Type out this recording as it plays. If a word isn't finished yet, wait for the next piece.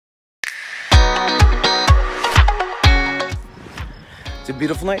a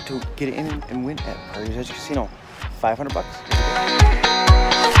beautiful night to get in and win at Prairie's Edge Casino. $500 bucks.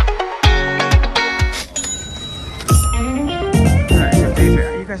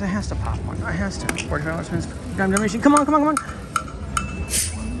 You guys, I has to pop one. I has to. $45 spins. Time donation. Come on, come on, come on.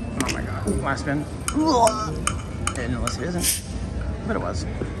 Oh my god. Last spin. Unless it isn't. But it was.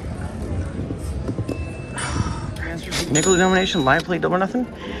 Nickel denomination, live play, double or nothing.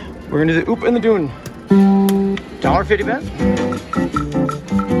 We're gonna do the oop in the dune. $1.50 bet.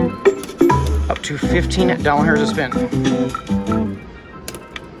 Up to $15 a spin.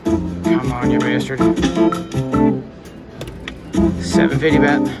 Come on, you bastard. $7.50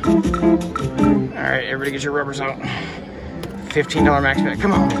 bet. Alright, everybody get your rubbers out. $15 max bet.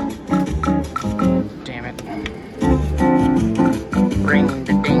 Come on. Damn it. Ring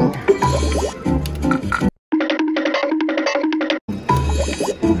the ding.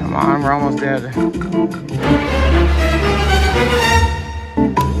 Come on, we're almost dead.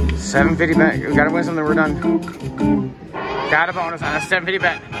 $7.50 bet. We gotta win something, we're done. Got a bonus on a $7.50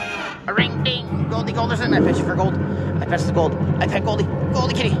 bet. A ring ding. Goldie Golderson. I bet you for gold. I bet the gold. I bet Goldie.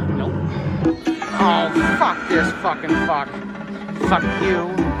 Goldie kitty. Nope. Oh, fuck this fucking fuck. Fuck you.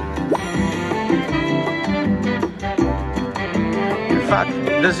 Fuck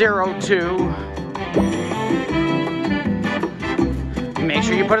the 0-2. Make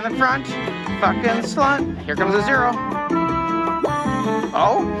sure you put it in the front. Fucking slut. Here comes a 0.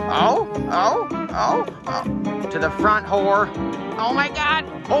 Oh. To the front, whore. Oh my god.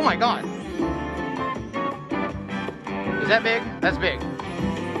 Oh my god. Is that big? That's big.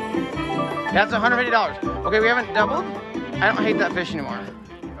 That's $150. Okay, we haven't doubled. I don't hate that fish anymore.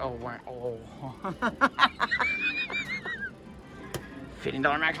 Oh, wow. Oh.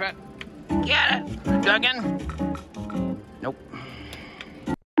 $15 max bet. Get it. Dug in. Nope.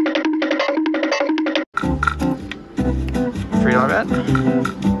 $3 bet.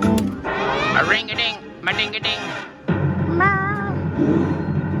 A ring-a-ding. My ding-a-ding.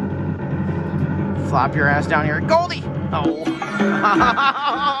 Flop your ass down here. Goldie! Oh.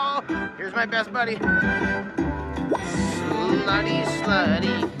 Here's my best buddy. Slutty,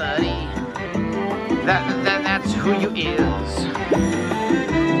 slutty buddy. That's who you is.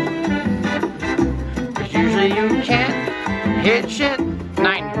 Cause usually you can't hit shit.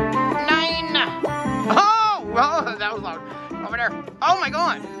 9. Oh! Well, that was loud. Over there. Oh my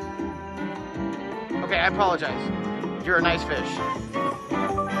god. Okay, I apologize. You're a nice fish.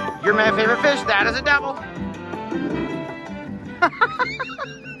 You're my favorite fish. That is a double.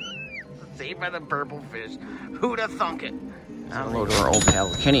 Saved by the purple fish. Who'd have thunk it? I'll load our old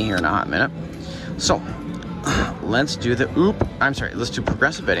pal Kenny here in a hot minute. So, let's do the let's do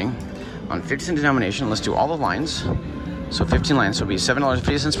progressive betting on 50 cent denomination. Let's do all the lines. So 15 lines, so it'll be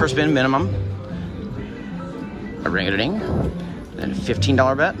 $7.50 per spin minimum. A ring-a-ding. Then a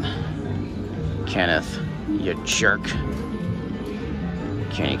 $15 bet. Kenneth, you jerk.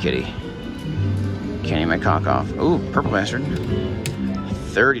 Kenny kitty. Kenny my cock off. Ooh, purple bastard.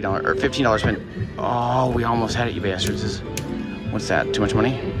 $30 or $15 spin. Oh, we almost had it, you bastards. What's that? Too much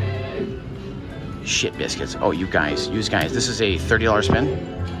money? Shit biscuits. Oh, you guys. This is a $30 spin.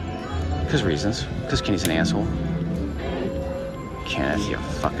 Because reasons. Because Kenny's an asshole. Kenneth, you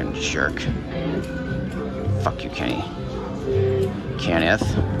fucking jerk. Fuck you, Kenny. Kenneth.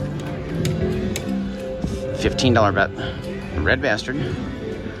 $15 bet. Red bastard.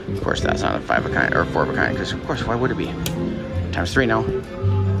 Of course, that's not a 5 of a kind or 4 of a kind, because of course, why would it be? Times 3 now.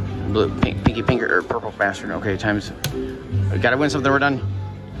 Blue, pinky, pinker, or purple bastard. Okay, times. We gotta win something. We're done.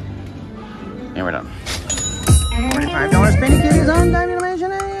 And we're done. $45 penny kitties on time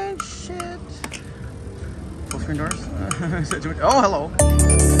animation. Shit. Full screen doors. Oh, hello.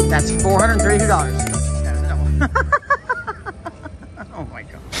 That's $432. That is a double. Oh my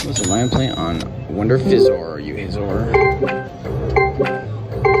god. What's a lion play on Wonder Fizzor, you Hizor?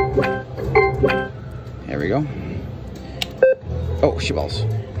 There we go. Oh, shitballs.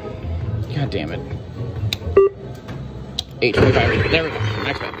 God damn it. $8.25. There we go.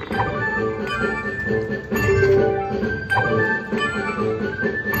 Next bet.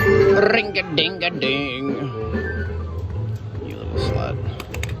 Ring-a-ding-a-ding. You little slut.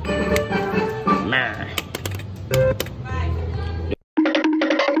 Meh.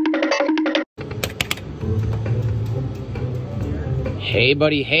 Hey,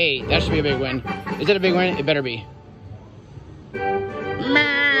 buddy, hey. That should be a big win. Is it a big win? It better be.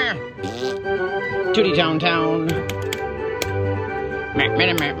 Meh. Tootie Town.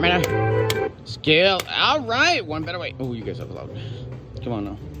 Meh. Skill. All right. One better way. Oh, you guys have loud. Come on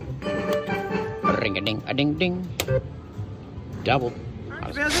now. Ring-a-ding-a-ding-ding. Double.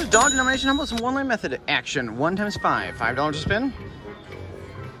 Alright, dog denomination. How about some one-line method action? 1 times 5. $5 a spin.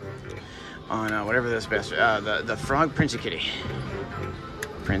 on whatever this bastard, the frog Princey Kitty.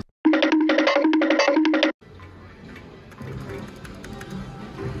 Prince.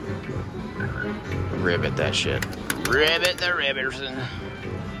 Ribbit that shit. Ribbit the Ribberson.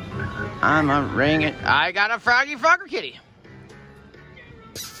 I'm a ring it. I got a froggy frogger kitty.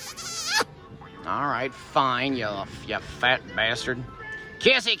 All right, fine, you fat bastard.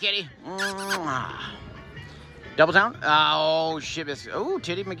 Kissy kitty. Double down. Oh shit! Oh,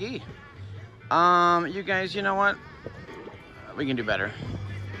 Titty McGee. You guys, you know what? We can do better.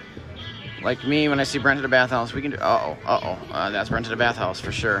 Like me, when I see Brent at the bathhouse, we can do. That's Brent at the bathhouse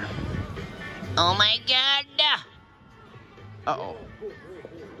for sure. Oh my god. Uh-oh.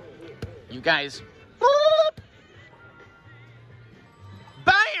 You guys.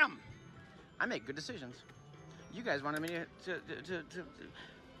 Bam! I make good decisions. You guys wanted me to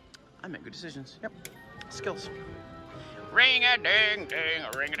I make good decisions. Yep. Skills. Ring-a-ding-ding,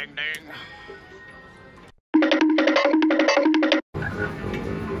 ring-a-ding-ding.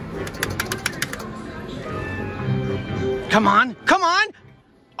 Come on, come on!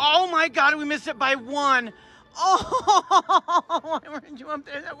 Oh my god, we missed it by 1. Oh, why weren't you up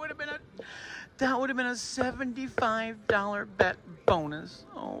there? That would have been a $75 bet bonus.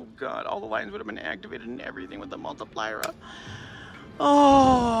 Oh god, all the lines would have been activated and everything with the multiplier up.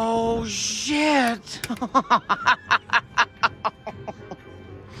 Oh shit!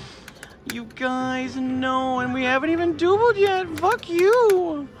 You guys know, and we haven't even doubled yet. Fuck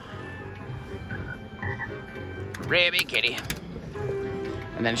you, Ribby Kitty.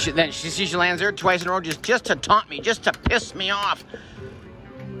 And then she sees she lands there twice in a row just to taunt me, just to piss me off.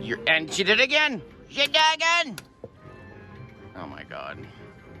 And she did it again. She did it again. Oh my god.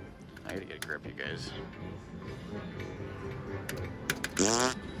 I gotta get a grip, you guys.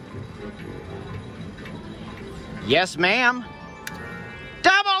 Yes, ma'am.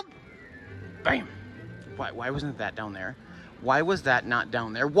 Doubled. Bam. Why wasn't that down there? Why was that not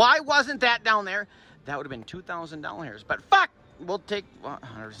down there? Why wasn't that down there? That would have been $2,000. But fuck. We'll take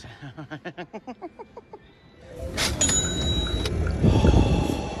 100%.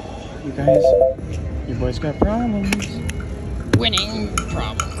 You guys, your boy's got problems. Winning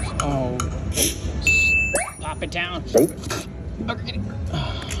problems. Oh, pop it down. Okay.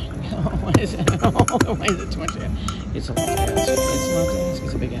 Why is it? Why is it too much ass? It's a lot of ass. It's a lot of ass.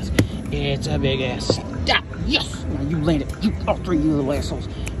 It's a big ass. It's a big ass. Stop. Yes. Now you land it. You all three, you little assholes.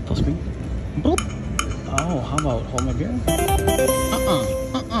 Full screen. Boop. Oh, how about hold my beer?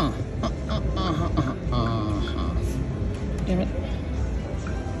 Damn it.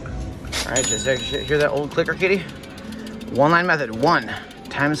 Alright, just hear that old clicker kitty? One line method. 1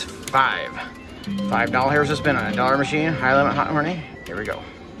 times 5. $5 here's a spin on a dollar machine. High limit hot money. Here we go.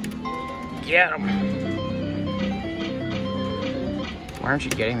 Get them. Why aren't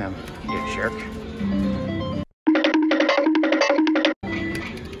you getting them, you jerk?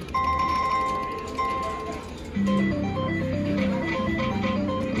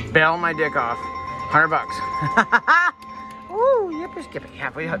 Bell my dick off. $100. Ooh, yippee skippy.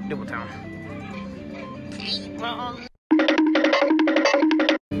 Halfway to double town.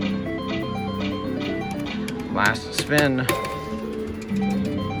 Last spin.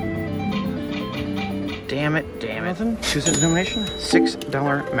 Damn it, damn it. 2 cent denomination,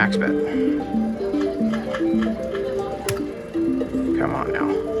 $6 max bet. Come on now.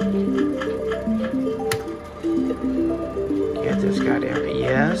 Get this goddamn,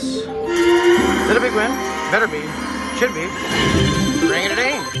 yes. Is it a big win? Better be. Should be. Bring it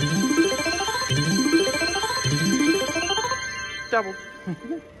in. Double.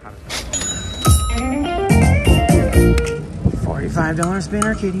 $45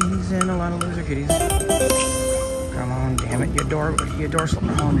 spinner kitties and a lot of loser kitties. Come on, damn it, you dorsal.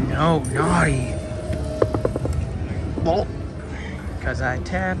 Oh no, naughty. Well, because I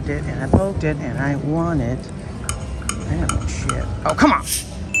tapped it and I poked it and I won it. Damn shit. Oh, come on.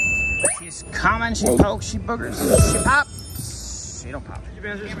 She's coming, she pokes, she boogers, she pops. She don't pop.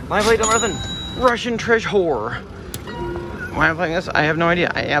 Why I played nothing? Russian treasure whore. Why am I playing this? I have no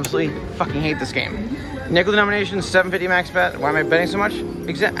idea. I absolutely fucking hate this game. Nickel denomination, $7.50 max bet. Why am I betting so much?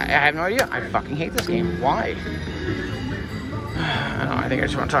 I have no idea. I fucking hate this game. Why? I don't know. I think I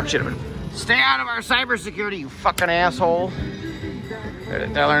just want to talk shit about it. Stay out of our cybersecurity, you fucking asshole.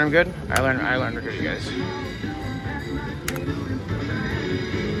 Did I learn them good? I learned them good, you guys.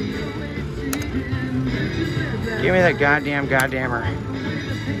 Give me that goddammer.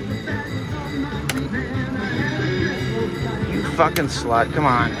 You fucking slut. Come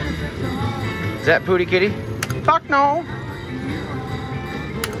on. Is that Pootie Kitty? Fuck no.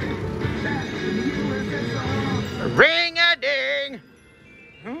 Ring-a-ding.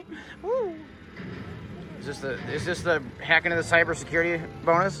 Woo. is this the hack into the cybersecurity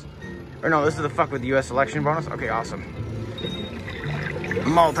bonus? Or no, this is the fuck with the U.S. election bonus? Okay, awesome.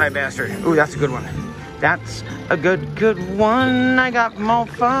 Multi-bastard. Ooh, that's a good one. That's a good one. I got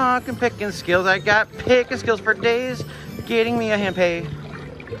motherfucking picking skills. I got picking skills for days. Getting me a hand pay.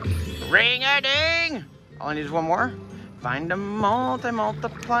 Ring-a-ding! All I need is one more. Find a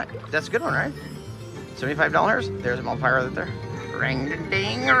multiply. That's a good one, right? $75. There's a multiplier right there.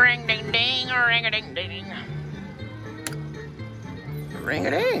 Ring-a-ding, ring-ding-ding, ring-a-ding-ding.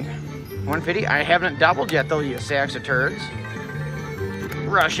 Ring-a-ding. 150. I haven't doubled yet, though, you sacks of turds.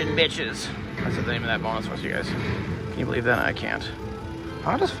 Russian bitches. That's what the name of that bonus was, you guys. Can you believe that? I can't.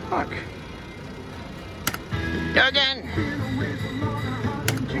 Hot as fuck. Again.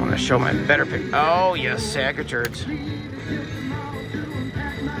 I want to show my better pick. Oh, you sack of turds.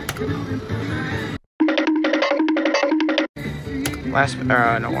 Last,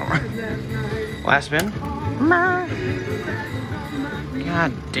 no more. Last spin.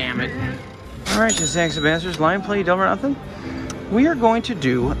 God damn it. Alright, you sacks of bastards. Line play, double or nothing. We are going to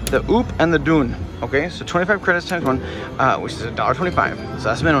do the oop and the doon. Okay, so 25 credits times 1, which is $1.25. So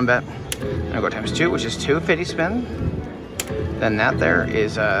that's the minimum bet. And I'll go times 2, which is $2.50 spin. Then that there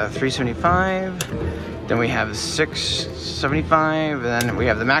is $3.75. Then we have $6.75. And then we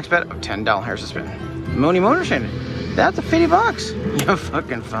have the max bet of $10 a spin. Mooney Motorshade. That's a $50. You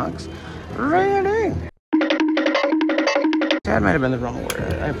fucking fucks. Ring-a-ding. That might have been the wrong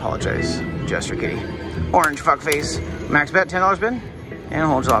word. I apologize, Jester Kitty. Orange fuckface. Max bet, $10 spin. And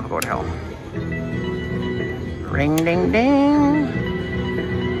hold jalopy go to hell. Ring ding ding.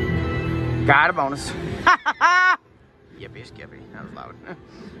 Got a bonus. Yippee skippy. That was loud.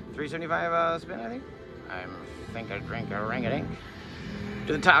 $3.75 spin, I think. I think I drink a ring-a-ding.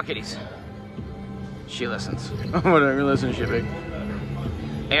 To the tile kitties. She listens. Whatever, listen, shit big.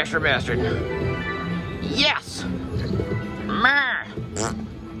 Extra bastard. Yes!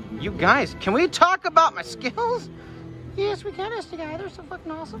 You guys, can we talk about my skills? Yes, we can, SDGuy. They're so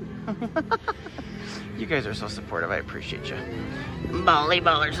fucking awesome. You guys are so supportive. I appreciate you. Bally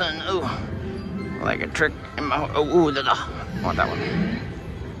baller, son. Ooh. Like a trick in my... Oh, ooh, I want that one.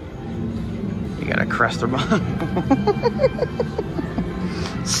 You gotta crest their bottom.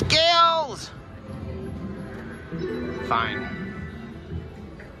 Skills! Fine.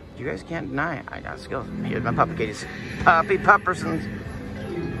 You guys can't deny it. I got skills. Here's my puppy kitties. Puppy puppersons.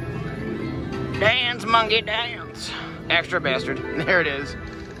 Dance, monkey, dance. Extra bastard. There it is.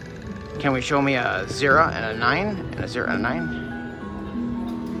 Can we show me a 0 and a 9? And a 0 and a 9?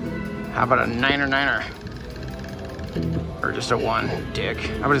 How about a 9 or 9er? Or just a 1, dick.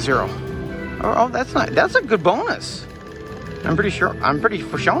 How about a 0? Oh, that's not. That's a good bonus. I'm pretty sure. I'm pretty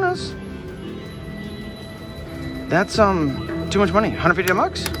for showing us. That's too much money. 150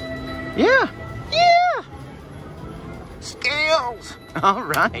 bucks? Yeah. Yeah. Skills. All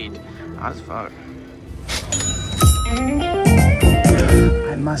right. Hot as fuck.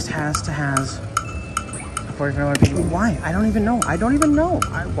 I must has to has. $45 Why? I don't even know. I don't even know.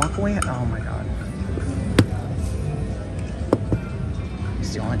 I walk away. Oh my god.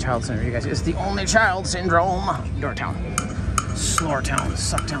 It's the only child syndrome, you guys. It's the only child syndrome. Doortown. Slortown.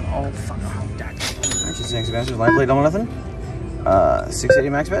 Sucktown. Oh fuck. Oh god. Alright, she's next advantage. Live play double nothing. 680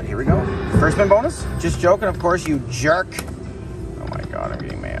 max bet. Here we go. First spin bonus. Just joking, of course, you jerk. Oh my god, I'm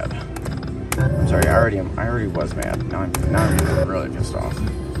getting mad. I'm sorry, I already was mad. Now I'm really pissed off.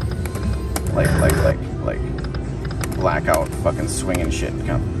 Like blackout fucking swinging shit.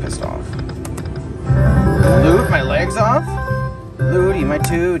 Kind of pissed off. Loot my legs off. Looty my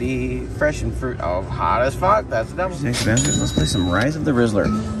tootie. Fresh and fruit. Oh, hot as fuck. That's the double. Next advantage. Let's play some Rise of the Rizzler.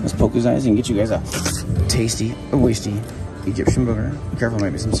 Let's poke his eyes and get you guys a tasty, a wasty Egyptian booger. Be careful,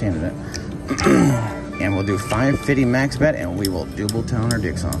 might be some sand in it. And we'll do 550 max bet, and we will double town our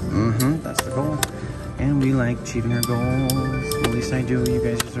dicks off. That's the goal. And we like achieving our goals. Well, at least I do. You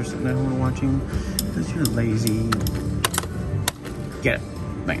guys just are sitting at home watching because you're lazy. Get it.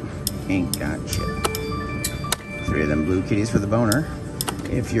 Bam. Ain't got shit. 3 of them blue kitties for the boner.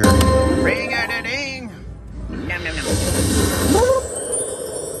 If you're ring-a-da-ding. Nom, nom, nom.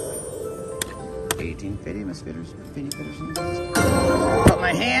 1850, Miss Fitters. Put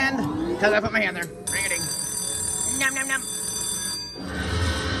my hand. Because I put my hand there. Ring-a-ding. Nom, nom, nom.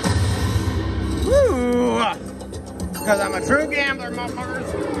 Woo! Because I'm a true gambler,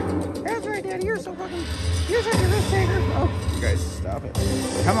 motherfuckers. That's right, Daddy. You're so fucking... You're such a risk taker. Oh, you guys, stop it.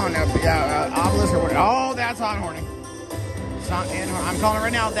 Come on now. Obelisk or what? Oh, that's on horny. It's not in horny. I'm calling it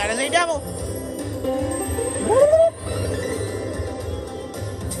right now. That is a devil.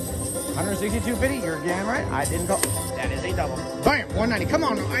 162.50. You're damn right. I didn't call. That is a double. Bam. 190. Come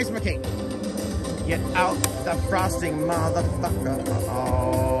on now. Ice my cake. Get out the frosting, motherfucker.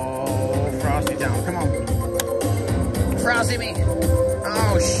 Oh, frosty down. Come on. Frosty me.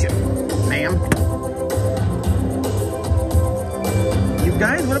 Oh, shit. Ma'am. You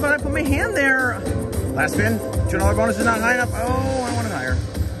guys, what about I put my hand there? Last spin. $2 bonus is not high enough. Oh, I want it higher.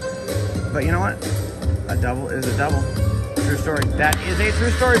 But you know what? A double is a double. True story. That is a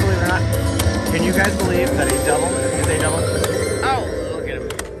true story, believe it or not. Can you guys believe that a double is a double? Oh, look at him.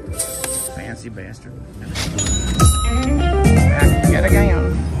 Fancy bastard. Back yet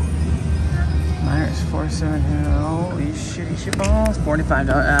again. Myers 47. Holy shitty shit balls.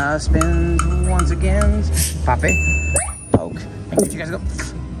 $45 spins once again. Poppy. Poke. You guys go.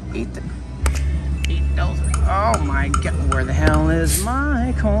 Eat those. Oh my god. Where the hell is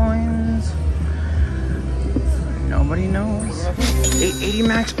my coins? Nobody knows. 880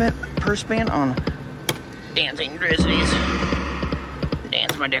 max bet per spin on Dancing Grizzlies.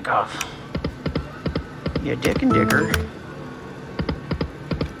 Dance my dick off. Yeah, dick and dicker.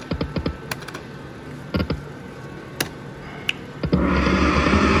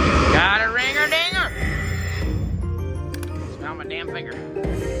 Got a ringer dinger. Smell my damn finger.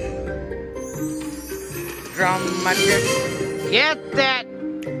 Drum my dick. Get that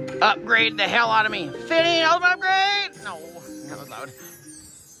upgrade the hell out of me. Fitting ultimate upgrade. No, that was loud.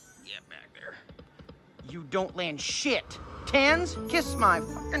 Get back there. You don't land shit. Tens, kiss my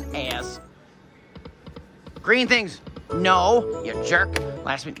fucking ass. Green things. No, you jerk.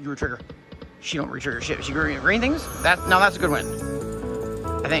 Last minute, you retrigger. She don't retrigger shit. She green things? That's a good win.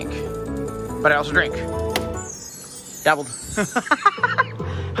 I think. But I also drink. Doubled.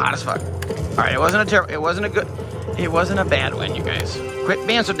 Hot as fuck. All right, it wasn't a bad win, you guys. Quit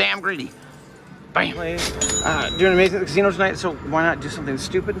being so damn greedy. Bam. Doing amazing at the casino tonight, so why not do something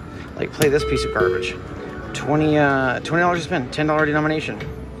stupid? Like play this piece of garbage. $20 to spend, $10 denomination.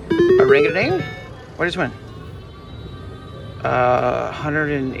 A ring-a-ding? What did you win?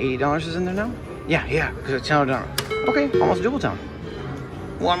 $180 is in there now? Yeah, because it's $10 down. Okay, almost double town.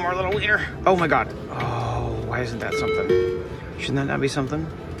 One more little wiener. Oh my god. Oh, why isn't that something? Shouldn't that not be something?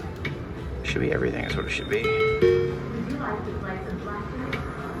 It should be everything, is what it should be.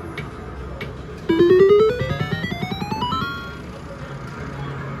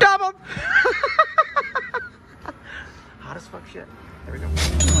 Double! Hot as fuck shit. There we go.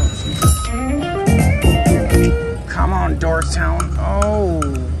 Oh, come on, Dorstown. Oh.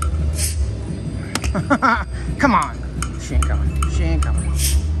 Come on. She ain't coming. She ain't coming.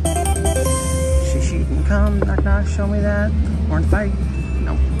 She can come. Knock knock. Show me that. Horn fight.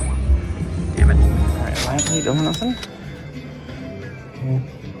 Nope. Damn it. Alright, last play, don't nothing.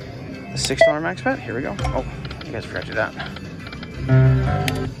 The $6 max bet. Here we go. Oh, you guys forgot to do that.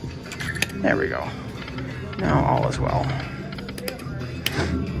 There we go. Now all is well.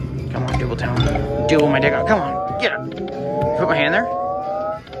 Come on, double town. Double my dick out. Come on, get it. Put my hand there.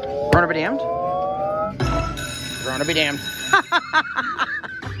 Run or be damned. Run or be damned.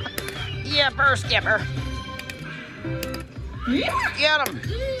 Yipper skipper. Get him.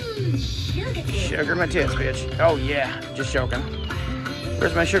 Sugar my tits, bitch. Oh yeah, just joking.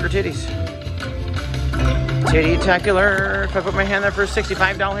 Where's my sugar titties? Titty-tacular. If I put my hand there for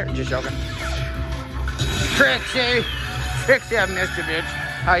 $65 here, just joking. Trixie, I've missed you, bitch.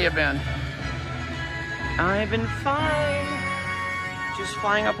 How you been? I've been fine. Just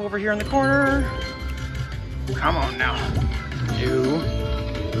flying up over here in the corner. Come on now. Do.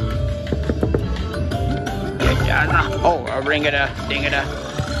 Oh, a ring-a-da, ding-a-da.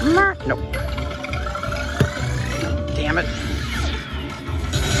 Nope. Damn it.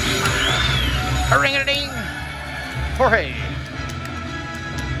 A ring-a-ding. Hooray.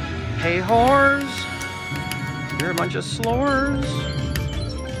 Hey, whores. You're a bunch of slores.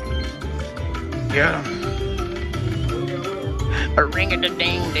 Get 'em. A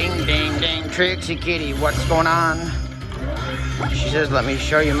ring-a-ding-ding-ding-ding. Trixie kitty, what's going on? She says, let me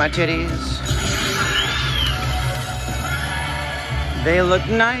show you my titties. They look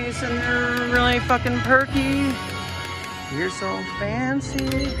nice and they're really fucking perky. You're so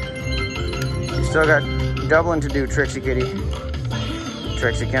fancy. You still got doubling to do, Trixie kitty.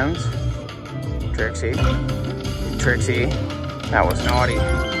 Trixie-kins. Trixie. That was naughty.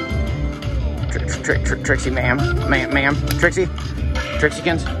 Trixie, ma'am. Trixie.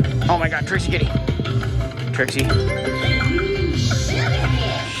 Trixie-kins. Oh my god, Trixie kitty. Trixie.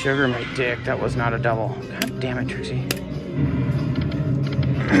 Sugar my dick. That was not a double. God damn it, Trixie.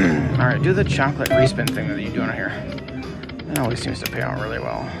 Alright, do the chocolate respin thing that you're doing here. That always seems to pay out really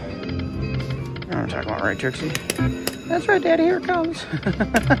well. You know what I'm talking about, right, Trixie? That's right, Daddy, here it comes.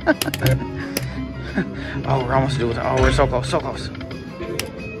 Oh, we're almost due with it. Oh, we're so close, so close.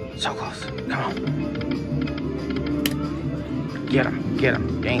 So close. Come on. Get him. Get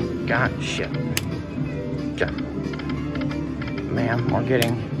him. Ain't got shit. Get him. Ma'am, we're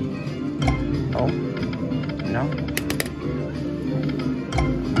getting... Oh. No.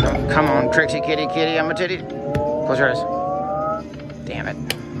 No. Come on, Trixie kitty kitty. I'm a titty. Close your eyes. Damn it.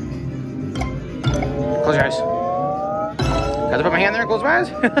 Close your eyes. Got to put my hand there and close my eyes.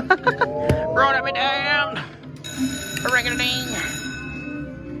 Roll me down. Ring-a-ding.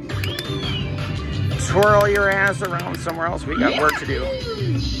 Twirl your ass around somewhere else. We got work to do.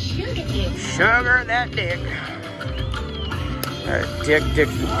 Sugar that dick. Alright, dick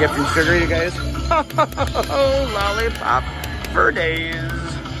dipped in sugar, you guys. Oh, lollipop for days.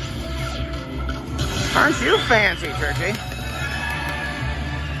 Aren't you fancy, Trixie?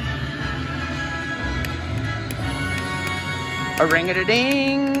 A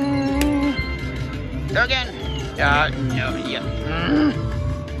ring-a-ding. Again. No, yeah.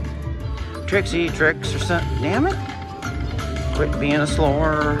 Trixie tricks or something. Damn it. Quit being a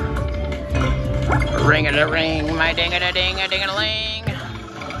slower. Ring-a-da-ring, my ding-a-da-ding-a-ding-a-ling.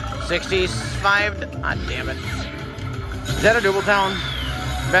 65. Ah, damn it. Is that a double town?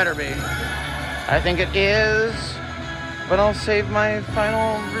 Better be. I think it is. But I'll save my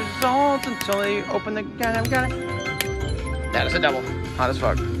final results until they open the goddamn gun. That is a double. Hot as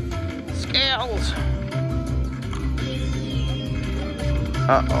fuck. Scales.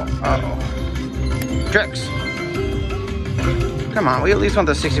 Uh-oh, uh-oh. Tricks. Come on, we at least want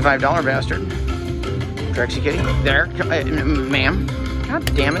the $65 bastard. Trixie kitty. There. Ma'am. God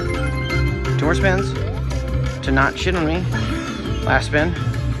damn it. 2 more spins. To not shit on me. Last spin.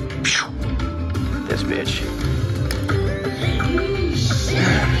 This bitch.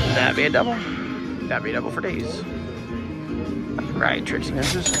 That'd be a double. That'd be a double for days. Right, Trixie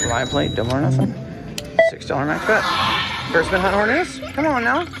misses. Live play, double or nothing. $6 max bet. First spin hot horniness. Come on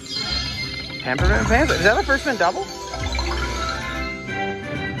now. Pamperman Pants. Is that a first spin double?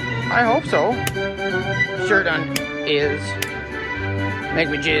 I hope so. Sure done is. Make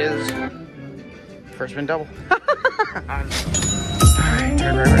me jizz. First spin double. Alright,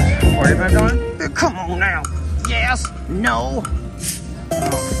 turn reverse. $45. Come on now. Yes. No.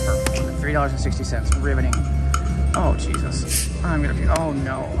 Oh, perfect. $3.60. Riveting. Oh, Jesus. I'm gonna be. Oh,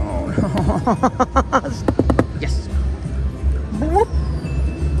 no. Oh, no. Yes.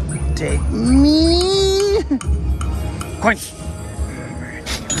 Take me. Coins.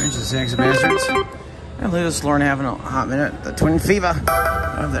 There's the sexy bastards. I'll leave this Lauren having a hot minute. The twin fever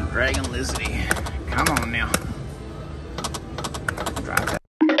of the Dragon Lizzie. Come on now. Drop that.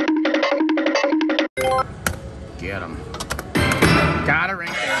 Get him. Got a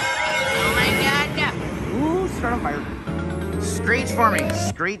ring there. Oh my god, yeah. Ooh, start on fire. Screech for me.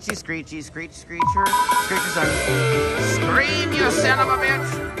 Screechy, screechy, screech, screecher. Screecher son. Scream, you son of a bitch.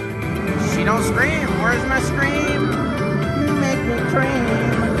 She don't scream. Where's my scream? Make me cream.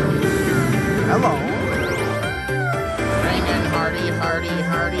 Hello. Ringing hardy, hardy,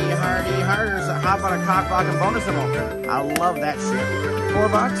 hardy, hardy, harder. So how about a cock block and bonus symbol? I love that shit. $4?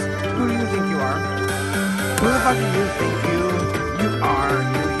 Who do you think you are? Who the fuck do you think you are,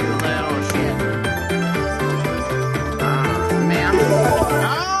 you little shit? Ma'am.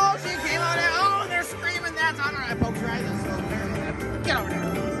 Oh, she came out there. Oh, they're screaming. That's on her. I poked her eyes. Get over there.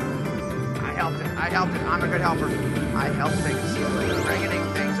 I helped it. I helped it. I'm a good helper. I helped things. Ring-a-ding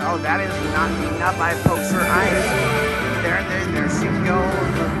things. Oh, that is not enough. I poked her eyes. There she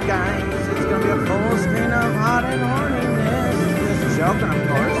goes. Look, guys. It's going to be a full screen of hot and horniness. Just joking, of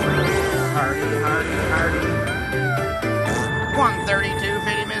course. Hardy, hardy, hardy.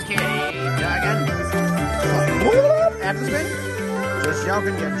 132.50, Miss Kitty. Jogging. After spin. Just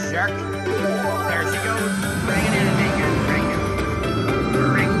joking, you jerk. There she goes. Bring it in and ding it. Bring it.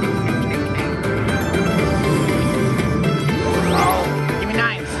 Ring, ding, ding, ding, ding. Oh, give me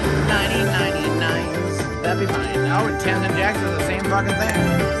 9s. 99s. That'd be fine. Oh, and 10s and jacks are the same fucking thing.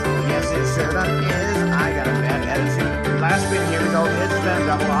 Yes, it sure done is. I got a bad attitude. Last spin, here we go. It's been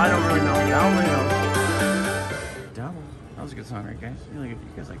double. I don't really know. Double. That was a good song, right, guys? You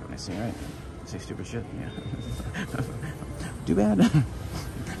guys like when I sing, right? Say stupid shit. Yeah. Too bad.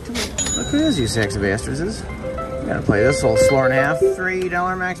 Look who is, you sexy bastards. Gotta play this whole slower and a half.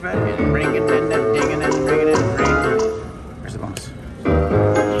 $3 max bet. Ring it, digging it, ring it, ring. Here's the bonus.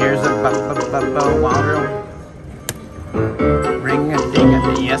 Here's the wild drill. Ring it, ding it.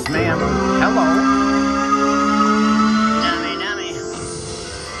 Yes, ma'am. Hello. Nummy, nummy.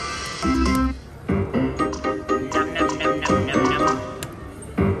 Num, num, num, num, num, num.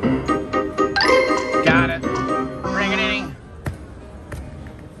 Got it. Ring it, ding.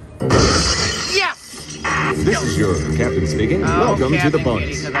 Yes! $50 This is your captain speaking. Welcome to the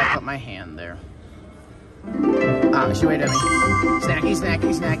bonus. Because I put my hand there. She waited at me. Snacky,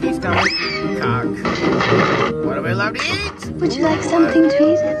 snacky, snackies coming. Cock. What do we love to eat? Would you like something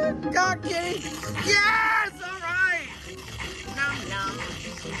to eat? Cock kitty. Yes! All right. Nom nom.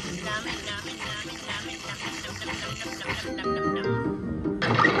 Nom nom nom nom nom nom nom nom nom.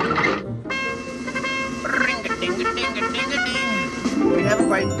 Ring-a-ding-a-ding-a-ding-a-ding. We haven't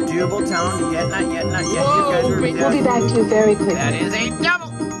quite doable town yet. Not yet. Not yet. You guys are. We'll be back to you very quickly. That is a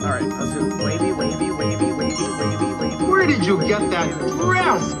double. All right. Let's do wavy, wavy, wavy, wavy, wavy, wavy. Where did you get that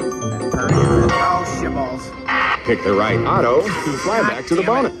dress? Prairie. Oh, shitballs. Pick the right auto to fly back to the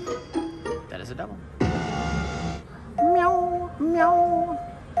bonus. That is a double. Meow, meow.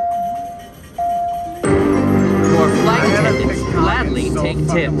 Your flight attendants gladly take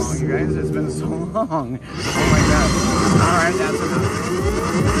tips. Long, you guys, it's been so long. Oh my god. All right, that's enough.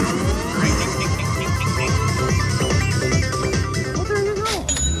 Ring, ding, ding, ding, ding, ding, ding. Well, there you go.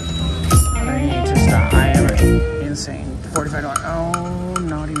 I need to stop. I am insane. $45. Oh,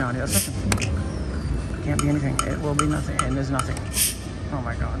 naughty, naughty. That's nothing. Can't be anything. It will be nothing. And there's nothing. Oh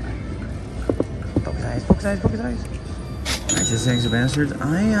my god. Focus eyes, focus eyes, focus eyes. Alright, just eggs of bastards.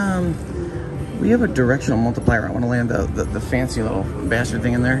 We have a directional multiplier. I want to land the fancy little bastard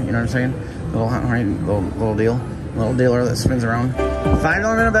thing in there. You know what I'm saying? Little deal. Little dealer that spins around.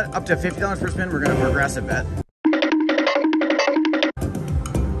 $5 minute bet up to $50 per spin. We're going to progressive bet.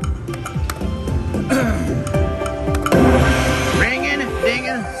 Ringing,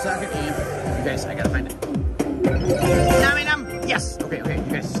 dinging, suck it in. You guys, I gotta find it. Nummy num. Yes. Okay. You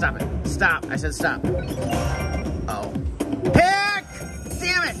guys, stop it. Stop. I said stop. Oh. Pick!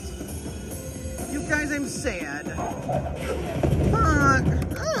 Damn it! You guys, I'm sad. Fuck.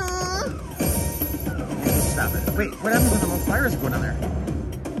 Stop it. Wait, what happens when the multipliers go down there?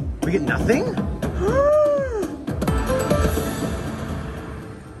 We get nothing?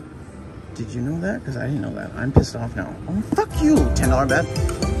 Did you know that? Because I didn't know that. I'm pissed off now. Oh, fuck you. $10 bet.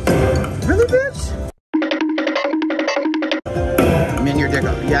 Really, bitch? Min your dick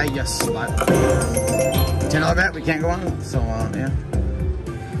up. Yeah, you slut. $10 bet. We can't go on. So, yeah.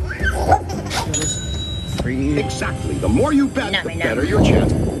 Exactly. The more you bet, the better your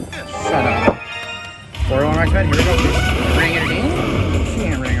chance. Shut up. 401 max bet. Here we go. Ring it again. She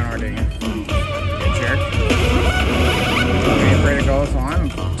ain't ringing our ding. Good jerk. I ain't ready to go, so I'm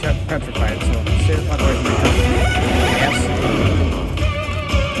petrified. So sit the fuck away from me. Yes.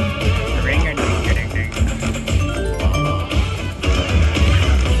 Ring it ding ding ding.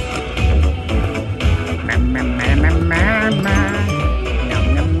 Ma ma ma ma ma ma. Meow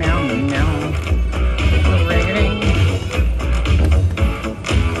meow meow meow. Ring it ding.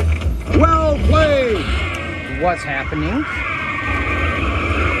 Well played. What's happening?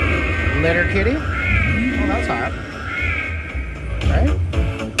 Litter kitty? Oh, that's hot. Right?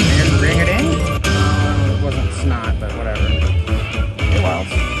 Ring it in? It wasn't snot, but whatever. It was.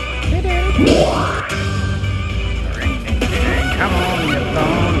 It is. Ring, ding, ding. Come on, you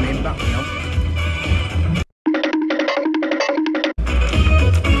bone, me bone.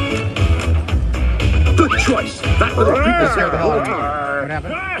 Nope. Good choice. That was a people say the whole time. What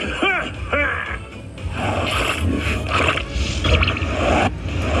happened?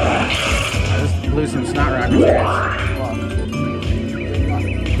 I just blew some snot rockets here. Well,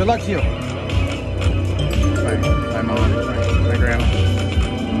 good luck to you. My mom, my grandma. I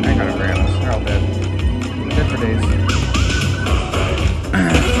ain't got no grandmas. They're all dead. Dead for days.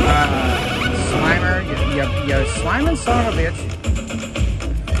 Slimer, you sliming son of a bitch.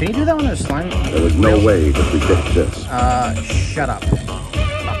 Can you do that when there's slime? There was no way to predict this. Shut up.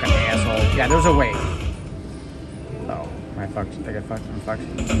 Fucking asshole. Yeah, there's a way. Oh, I fucked. I got fucked. I'm fucked.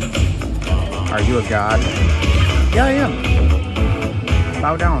 Are you a god? Yeah, I am.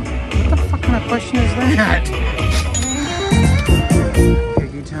 Bow down. What the fuck kind of question is that?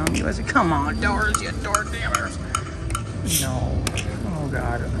 Piggy Town, USA. Come on, doors, you door dammers. No. Oh,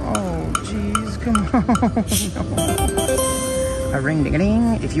 God. Oh, jeez. Come on. No. A ring ding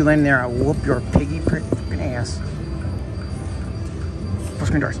ding. If you land there, I'll whoop your piggy freaking ass. Push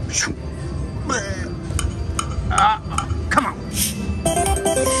screen doors. Come on.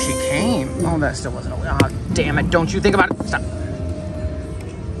 She came. Oh, that still wasn't a way. Oh, damn it. Don't you think about it. Stop.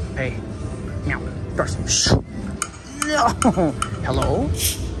 Hey. Meow. Doors. No. Hello?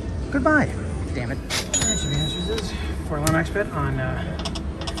 Goodbye. Damn it. There should be answers. 4 max bet on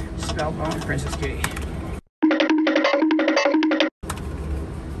Spellbone Princess Kitty.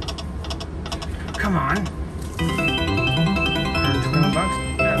 Come on. $120 bucks.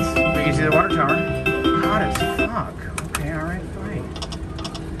 Yes. We can see the water tower. Hot as fuck. Okay, alright, fine.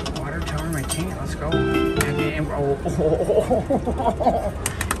 Water tower, my king. Let's go. and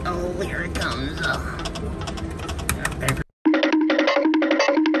oh, here it comes.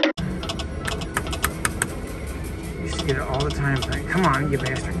 You used to get it all the time, thing. Come on, you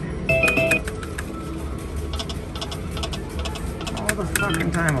bastard. All the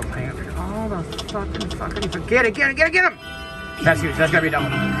fucking time I'll pay it. All the fucking get it, get him! That's huge, that's gotta be a double.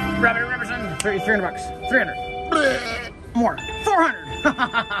 Rabbit, son, 300 bucks. 300. More. 400.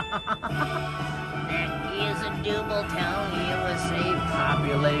 That is a double town USA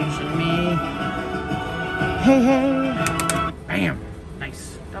Population me. Hey. Bam.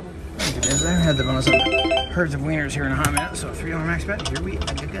 Nice. Double. I had the bonus of herds of wieners here in a hot minute, so $3 max bet. Here we go.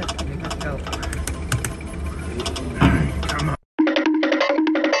 Come on.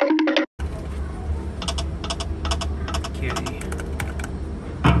 Kitty.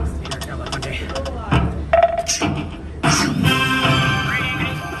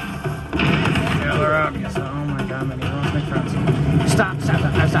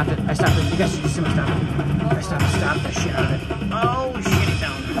 I stopped it. You guys should see me stop it. I stopped the shit out of it. Oh, shit, it's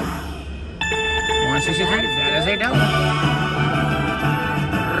down. 163, that is a double.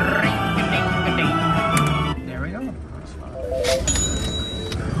 There we go.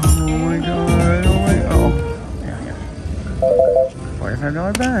 Oh my god, yeah.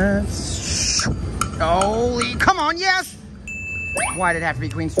 $45 bets. Holy, come on, yes! Why did it have to be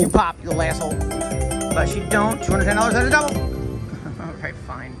queens? You pop, you little asshole. But she don't. $210 at a double. Okay,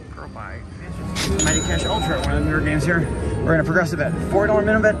 fine. Girl, bye. Mighty Cash Ultra, one of the newer games here. We're going to progress a bet. $4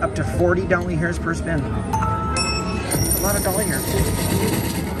 minimum bet, up to 40 dolly hairs per spin. That's a lot of dolly hairs.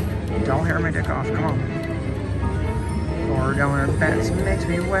 Doll hair my dick off, come on. $4 bets makes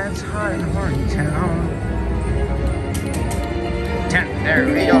me wet, it's hot and horny town. 10, there,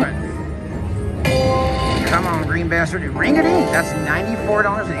 $8. Come on, green bastard. Ring-a-ding, that's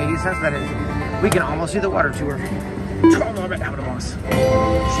 $94.80. That is. We can almost see the water tour. $12 bet, how about a boss?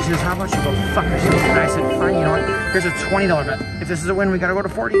 She says, how much? You go fuck yourself. And I said, fine, you know what? Here's a $20 bet. If this is a win, we gotta go to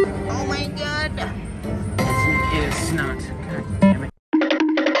 40. Oh my god. It's not. God damn it.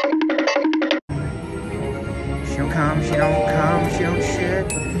 She don't come, she don't come, she don't shit.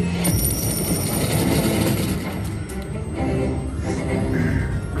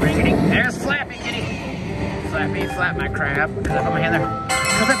 Ring-a-ding, there's Flappy, kitty. Flappy, flap my crap. Because I put my hand there.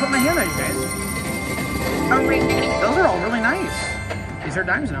 You guys. Oh, those are all really nice. These are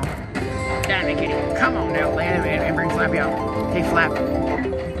dimes now. Damn it, kitty. Come on now, land and bring Flappy out. Hey, Flap.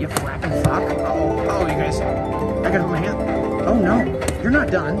 You flapping fuck. Oh, you guys. I gotta put my hand. Oh, no. You're not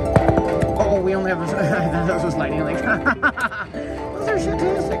done. Oh, we only have those was lightning legs. Those are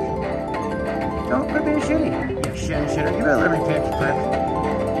shit-tastic. Don't quit being shitty. You shitter. You better let me pick, Flap.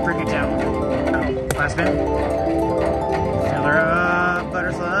 Bring it down. Oh, last spin. Fill her up,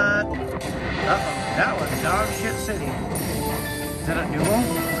 butter slut. Uh-oh. That was dog shit city. Is that a new one?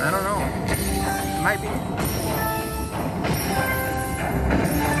 I don't know. It might be.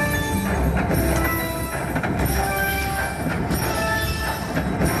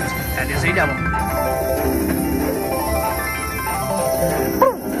 That is a double.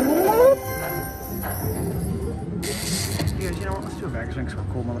 You know what? Let's do a bag swing. Some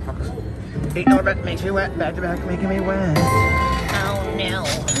cool motherfuckers. $8 bet makes me wet. Back to back making me wet. Oh no.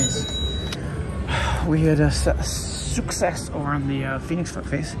 Nice. We had a success over on the Phoenix foot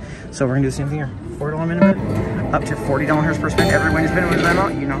face, so we're gonna do the same thing here. $4 minimum, up to $40 per spin. Every win has been with them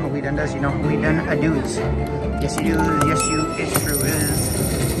out. You know how we done does. You know how we done does. Yes, you do. Yes, it true is.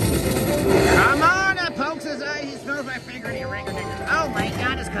 Come on, it pokes his eye. He smells my finger and he ring-a-ding. Oh my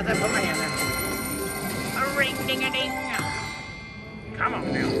God, it's because I put my hand there. A ring-ding-a-ding. Come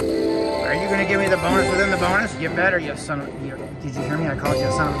on now. Are you gonna give me the bonus within the bonus? You better, you son of a... Did you hear me? I called you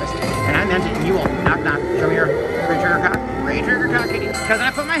a son of a bitch. And I meant it. You will knock. Show me your ray trigger cock. Ray trigger cock, kitty. Because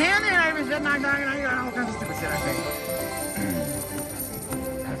I put my hand there and I even said knock, and I got all kinds of stupid shit I say.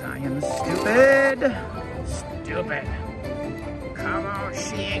 Because I am stupid. Come on,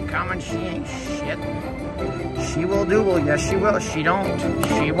 she ain't coming. She ain't shit. She will do. Well, yes, she will. She don't.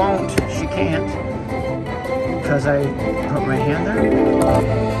 She won't. She can't. Because I put my hand there.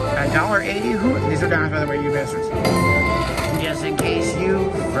 $1.80. Who? These are dimes, by the way, you bastards. Just in case you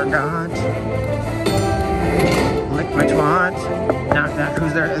forgot. Lick my twat. Knock that.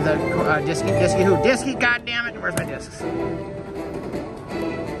 Who's there? The Disky who? Disky, goddammit. Where's my discs?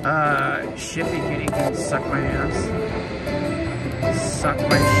 Shippy kitty can suck my ass. Suck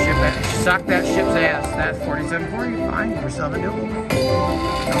my ship ass. Suck that ship's ass. That's 47.40. Fine. We're still having a double.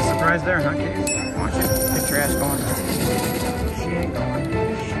 No surprise there, huh, kids? Watch it. Get your ass going. She ain't going.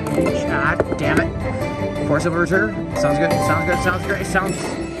 God damn it. Force over return. Sounds good. Sounds good. Sounds great. Sounds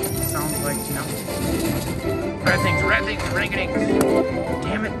like, you know. red things, ring-a-dings.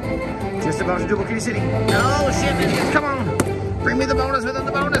 Damn it. Just about to double Kitty City. Oh, shit, man. Come on. Bring me the bonus within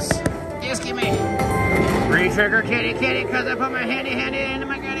the bonus. Just give me. Re-trigger kitty, because I put my handy into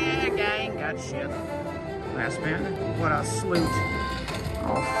my goodie. I ain't got shit. Last spin. What a sloot.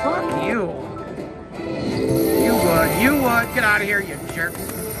 Oh, fuck you. You would. Get out of here, you jerk.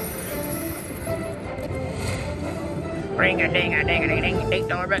 Ring-a-ding-a-ding-a-ding-a-ding.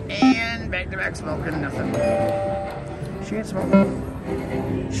 $8 bet. And back-to-back smoking nothing. She ain't smoking.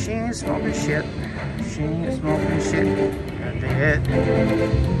 She ain't smoking shit. She ain't smoking shit. Got the hit.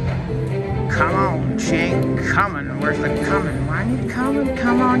 Come on, she ain't coming. Where's the coming? Why ain't you coming?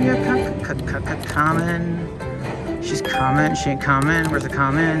 Come on, you coming. She's coming. She ain't coming. Where's the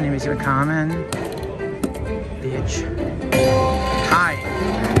coming? Let me see what coming. Bitch. Hi.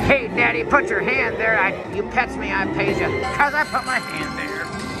 Hey, Daddy, put your hand there. You pets me, I pays you. Cause I put my hand there.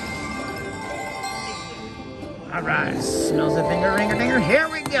 All right, smells the finger, ring-a-dinger. Here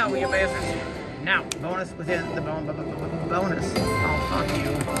we go, you bastards. Now, bonus within the bonus. Oh, fuck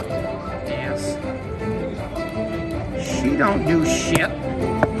you. Yes. She don't do shit.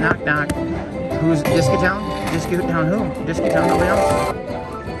 Knock, knock. Who's Discotown? Discotown who? Discotown nobody else?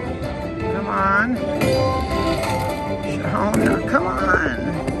 Come on. Oh, no, come on.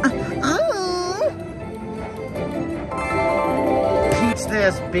 Pete's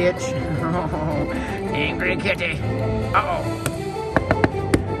this, bitch. Oh, angry kitty. Uh-oh.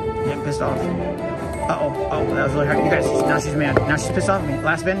 Getting pissed off. Uh-oh. Oh, that was really hard. You guys, now she's mad. Now she's pissed off at me.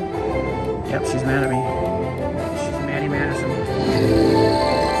 Last spin? Yep, she's mad at me. She's Maddie Madison.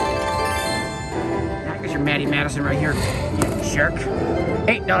 I guess you're Maddie Madison right here. You jerk.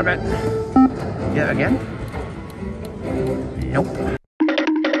 $8 bet. Yeah, again? Nope.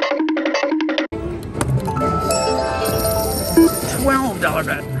 $12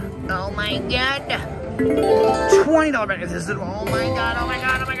 bet. Oh my god. $20 bet. This is it. Oh my god, oh my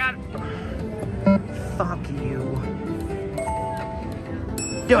god, oh my god. Fuck you.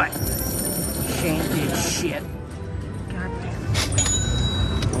 Do it. She ain't did shit. God damn it.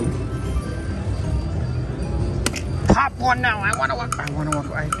 Pop one now. I wanna walk away.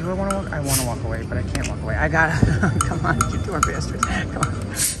 Do I wanna walk? I wanna walk away, but I can't walk away. I gotta. Come on, you two are bastards. Come on.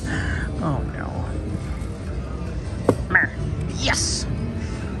 Oh no. Yes.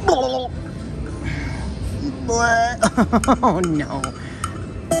 Oh no.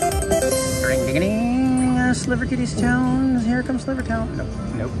 Ring ding ding. Sliver Kitty's town. Here comes Sliver Town. Nope.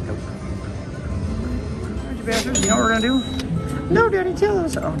 Alright, you bastards. You know what we're gonna do? No, Daddy, tell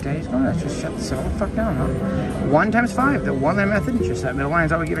us. Oh, Daddy's going to just shut the fuck down, huh? 1 times 5, the one line method. Just that middle line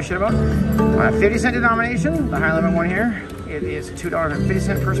is all we give a shit about. On a 50-cent denomination, the high limit one here, it is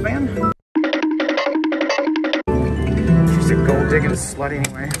 $2.50 per span. She's a gold digging slut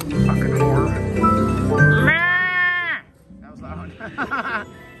anyway. Fucking whore. That was loud.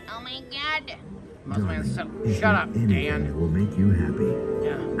 Oh my god. Muzzleman, shut up, Dan. It will make you happy.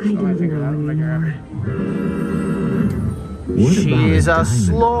 Yeah, I don't know anymore. She's a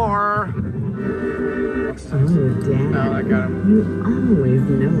slore. Oh, Dad. Oh, I got him. You always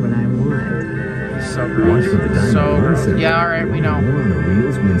know what I want. So gross. So gross. Yeah, alright, we know. One on the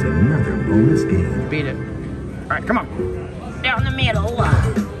wheels wins another bonus game. Beat it. Alright, come on. Down the middle.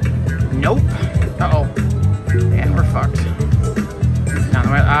 Nope. Uh-oh. And we're fucked. Down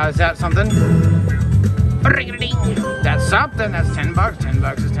the way. Is that something? Ring-a-ding. That's something. That's $10.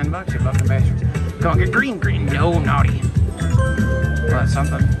 $10 is $10. You fucking bastards. Come on, get green. No, naughty. Well, that's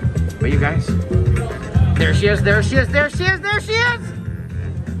something. But you guys. There she is. That's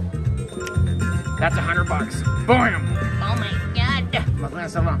 $100. Boom. Oh my god.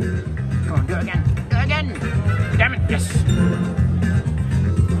 Come on, do it again. Damn it, yes.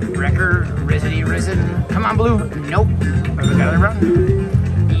 Wrecker, risen. Come on, Blue. Nope. We gotta run.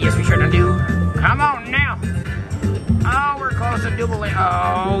 Yes, we sure do. Come on now. Oh, we're close to double.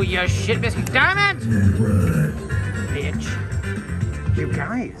 Oh, you shit biscuit. Diamonds! Bitch. You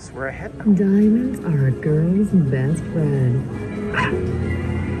guys, we're ahead now. Diamonds are a girl's best friend.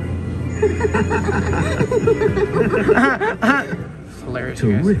 Hilarious, you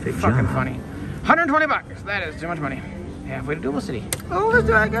guys. Fucking funny. $120. That is too much money. Halfway to Dual City. Oh, let's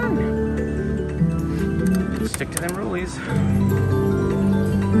do that again. Stick to them rulies.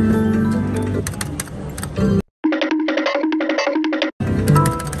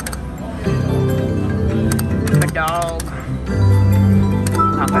 A dog.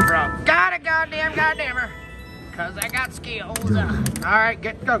 I'll put her out. Got it, goddamn her. Cause I got skills. Alright,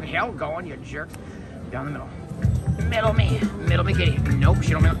 go. Hell going, you jerks. Down the middle. Middle me, kitty. Nope,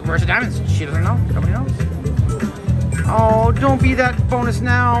 she don't know. Where's the diamonds? She doesn't know. Nobody knows. Oh, don't be that bonus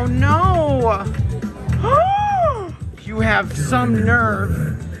now. No. You have some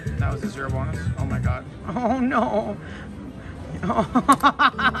nerve. That was a 0 bonus. Oh my god. Oh no.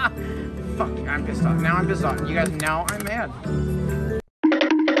 Fuck, I'm pissed off. Now I'm pissed off. You guys, now I'm mad.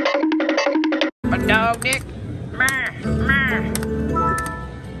 A dog dick.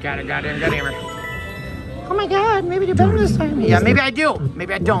 Got it, got him. Oh my god, maybe do better this time. Yeah, maybe I do.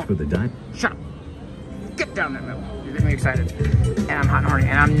 Maybe I don't. For the dime. Shut up. Get down that middle. You're getting me excited. And I'm hot and horny.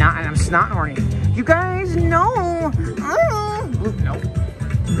 And I'm not, and I'm snot and horny. You guys know. Nope.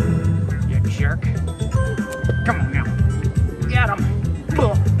 You jerk. Come on now. Get him.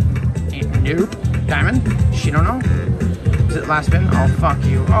 Nope. Diamond. She don't know. Is it last spin? Oh, fuck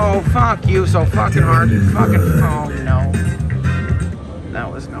you. Oh, fuck you so fucking hard. Fucking, oh no.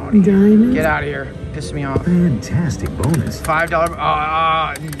 That was naughty. Diamond? Get out of here. Piss me off. Fantastic bonus.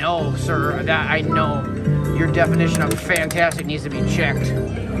 $5. No, sir. That I know. Your definition of fantastic needs to be checked.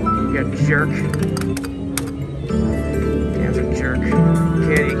 You jerk. That's a jerk.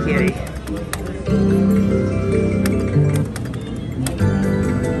 Kitty.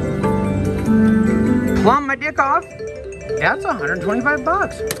 Plumb my dick off. That's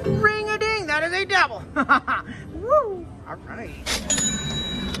 $125. Ring-a-ding. That is a double. Woo. All right.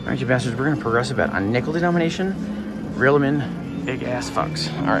 All right, you bastards, we're gonna progress a bet on nickel denomination, reel them in, big ass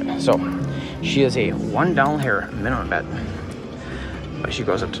fucks. All right, so she is a $1 minimum bet, but she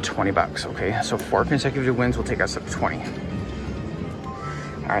goes up to $20, okay? So 4 consecutive wins will take us up to 20. All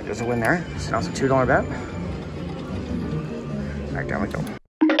right, there's a win there. So now it's a $2 bet. All right, down we go.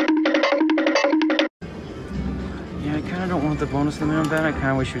 Yeah, I kind of don't want the bonus in the minimum bet. I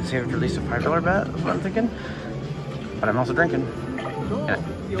kind of wish you'd save it for at least a $5 bet, that's what I'm thinking. But I'm also drinking. And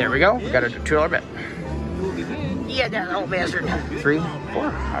there we go. We got a $2 bet. Yeah, that little bastard. 3, 4.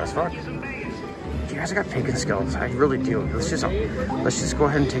 Hot as fuck. You guys got picking skills. I really do. Let's just go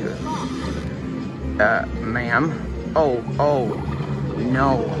ahead and take it. Ma'am. Oh.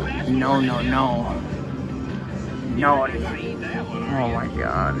 No. Oh my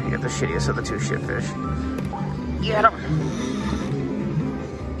god. You got the shittiest of the 2 shitfish. Get him.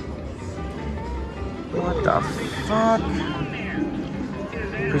 What the fuck?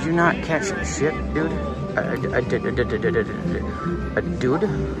 Could you not catch shit, dude? A dude?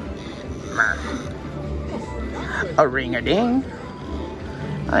 A ring-a-ding.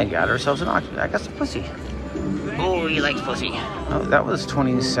 I got ourselves an auction. I got some pussy. Oh, he likes pussy. Oh, that was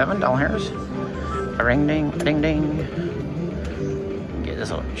 $27. A ring-ding, a ding-ding. Get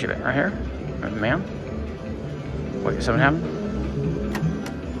this little shit right here. Ma'am. Wait, something happened?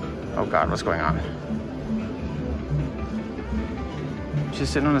 Oh god, what's going on?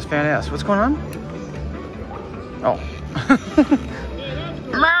 Just sitting on his fat ass. What's going on? Oh.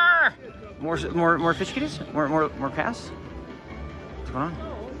 more fish kitties? More casts? What's going on?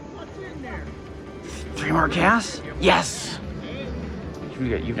 3 more casts? Yes!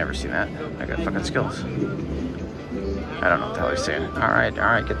 You've never seen that. I got fucking skills. I don't know what the hell he's saying. Alright,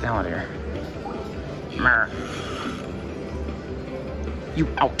 get the hell out of here. You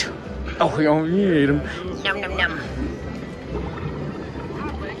out. Oh, you ate him. Num.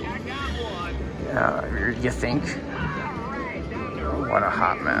 You think? What a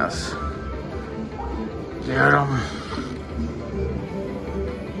hot mess. Get him.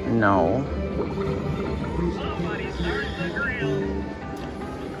 No.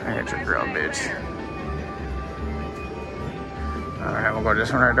 I got your grill, bitch. Alright, we'll go to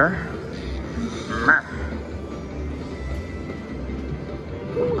this one right there.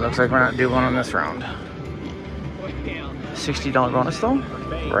 Looks like we're not due one on this round. $60 bonus though.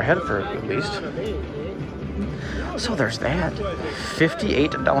 We're ahead for at least. So there's that.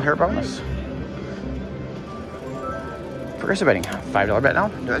 $58 bonus. Progressive betting. $5 bet now.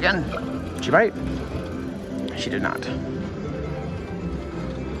 Do it again. Did she bite? She did not.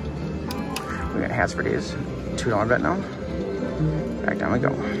 We got hats for days. $2 bet now. Back down we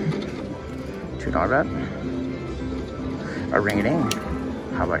go. $2 bet. A ring-a-ding.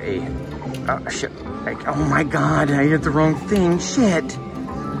 How about a... Oh, shit. Oh my god, I hit the wrong thing. Shit.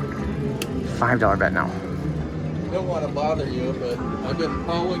 $5 bet now. I don't want to bother you, but I've been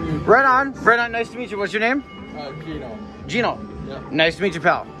following you. Right on. Nice to meet you. What's your name? Gino. Gino. Yeah. Nice to meet you,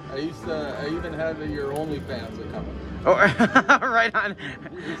 pal. I even had your OnlyFans account. Oh, right on.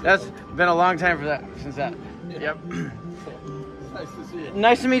 That's been a long time since that. Yeah. Yep. Nice to see you.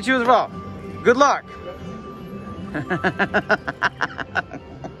 Nice to meet you as well. Good luck.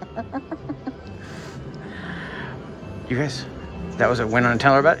 You guys, that was a win on a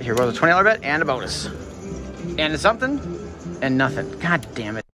 $10 bet. Here goes a $20 bet and a bonus. And something and nothing. God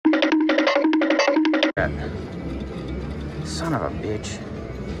damn it. Son of a bitch.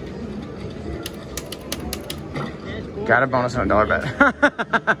 Got a bonus on a $1 bet.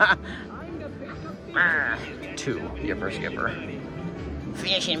 2. Yipper skipper.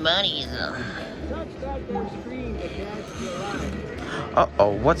 Fishing buddies.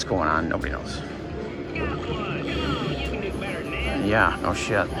 Uh-oh, what's going on? Nobody knows. Yeah, no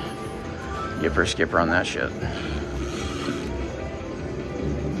shit. Yipper skipper on that shit.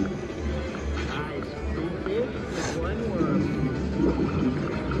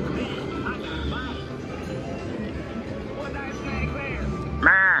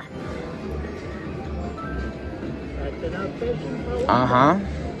 Uh-huh.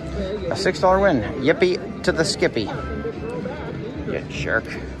 A $6 win. Yippee to the skippy. You jerk.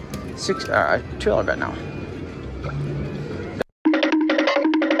 $2 bet now.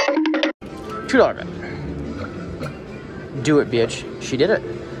 $2 bet. Do it, bitch. She did it.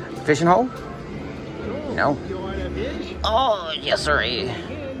 Fishing hole? No. Oh, yes, sirree.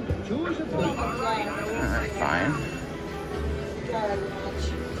 Fine.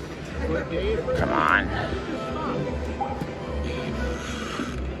 Come on.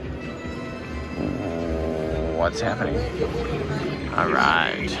 What's happening? All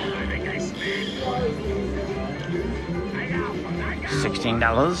right. $16.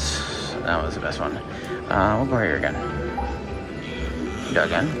 That was the best one. We'll go here again. Go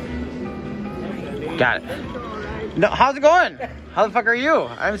again. Got it. No, how's it going? How the fuck are you?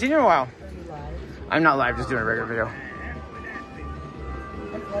 I haven't seen you in a while. I'm not live, just doing a regular video.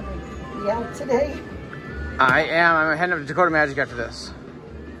 Yeah, today. I am. I'm heading up to Dakota Magic after this.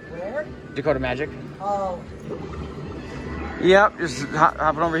 Where? Dakota Magic. Oh. Yep, just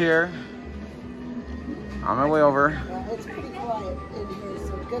hopping over here. On my way over. It's pretty quiet in here,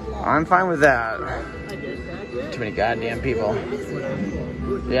 so good luck. I'm fine with that. Too many goddamn people.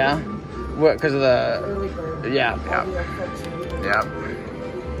 Yeah? What, because of the... Yeah.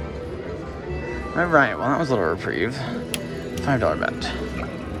 All right, well, that was a little reprieve. $5 bet.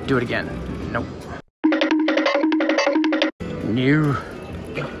 Do it again. Nope. New.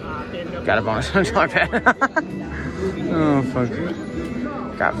 Got a bonus on $1 bet. Oh, fuck.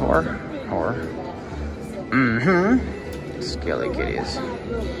 Got 4. Mm-hmm. Skilly kitties.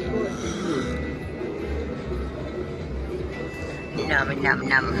 Num, num,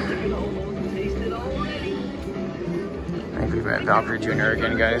 num. I think we've met Valkyrie Jr.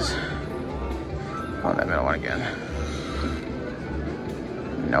 again, guys. Oh, that middle one again.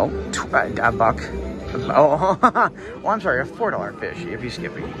 Nope. A buck. Oh, I'm sorry, a $4 fish. If you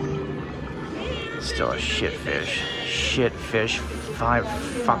skippy. Still a shit fish. Shit fish. 5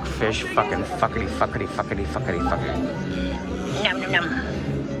 fuck fish. Fucking fuckity. Num, num, num.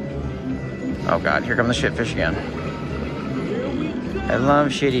 Oh god, here come the shit fish again. I love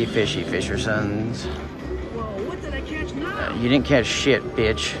shitty fishy fishersons. You didn't catch shit,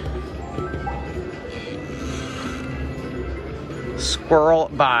 bitch. Squirrel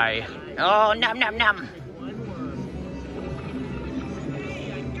by. Oh, num, num, num.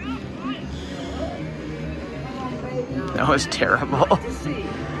 That was terrible.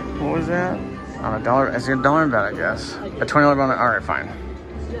 What was that? On $1. It's a $1 bet, I guess. A $20 bet. All right, fine.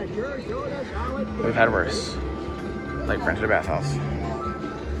 We've had worse. Like rented a bathhouse.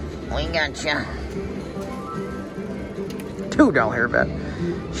 We gotcha. $2 hair bet.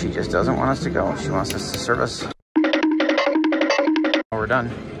 She just doesn't want us to go. She wants us to service. Oh, we're done.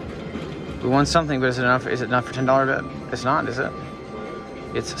 We won something, but is it enough? Is it enough for $10 bet? It's not, is it?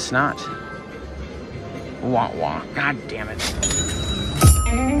 It's snot. Wah wah. God damn it.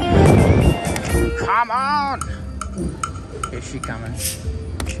 Come on! Is she coming?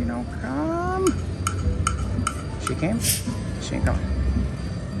 She don't come. She came? She ain't coming.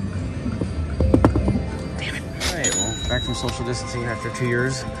 Damn it. Alright, well, back from social distancing after 2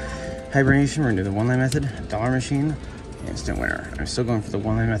 years. Hibernation, we're gonna do the one-line method, dollar machine, instant winner. I'm still going for the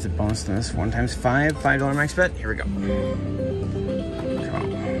one-line method bonus in this. 1 times 5, $5 max bet. Here we go. Come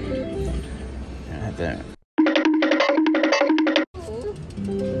on. I have to.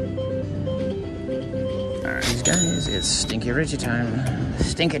 Alright, these guys, it's Stinky Richie time.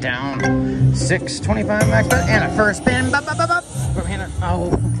 Stink it down. 6.25 max bet and a first spin. Bop, bop, bop, bop. Oh,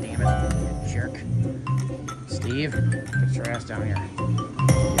 damn it. You jerk. Steve, get your ass down here.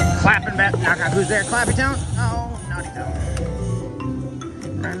 Clapping bet. Knock out who's there. Clappy Town. Oh, Naughty Town.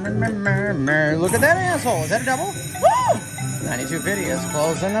 Look at that asshole. Is that a double? Woo! 92.50 is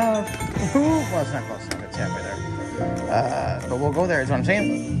close enough. Well, it's not close enough. It's halfway there. But we'll go there, is what I'm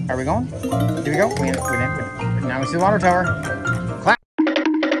saying. Are we going? Do we go? We now we see the water tower. Clap.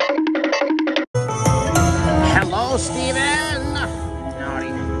 Hello, Steven!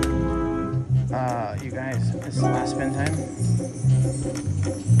 Naughty. You guys, this is the last spin time.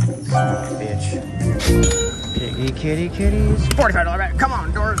 Son of a bitch. Piggy. Kitty, kitties. $45 bet. Come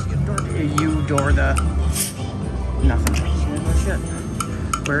on, doors. You door the... Nothing. Oh, shit.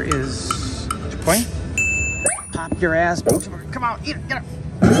 Where is... Coin? Pop your ass. Come on, eat it. Get it.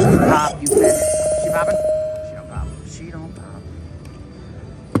 Pop, you bitch. She popping? She don't pop. She don't pop.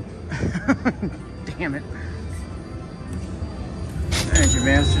 Damn it. Alright, you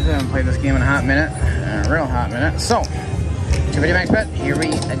bastards. I haven't played this game in a hot minute. A real hot minute. So, 250 max bet. Here we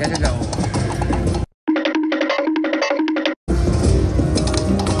go.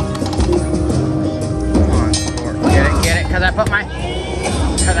 Come on, sport. Get it, cause I put my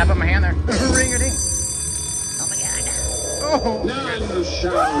hand there. Ring a ding. Oh my god. Oh, None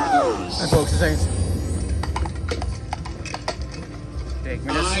shall I broke the things. Take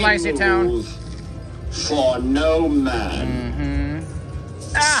me to Slicey Town. For no man.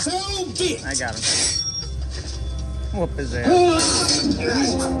 Ah! So be it. I got him. Whoop his ass.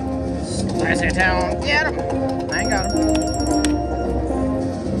 Slicey Town. Get him. I got him.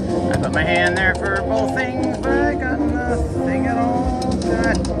 I put my hand there for both things, but I got nothing at all.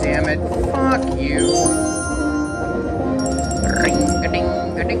 God damn it. Fuck you.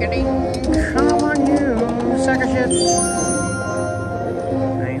 Ring-a-ding-a-ding-a-ding. Come on, you sucker shit.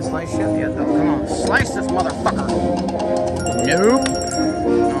 I ain't sliced shit yet, though. Come on. Slice this motherfucker. Nope.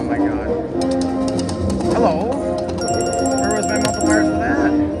 Oh, my God. Hello? Where was my multipliers for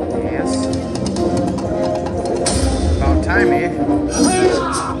that? Yes. About time, eh?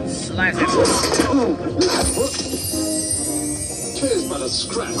 Slice it. Tis but a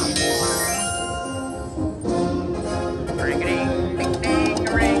scratch.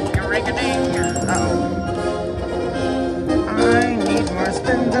 Ring-a-ding-ding-ding-ring-a-ring-a-ding. Uh-oh. I need more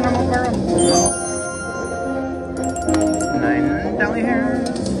spins and I'm a barrel. Oh. 9 dolly hairs.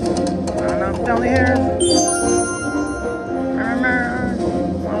 Not enough dolly hairs. Remember.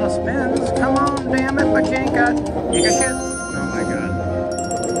 All the spins. Come on, damn it, but you ain't got shit. Oh my god.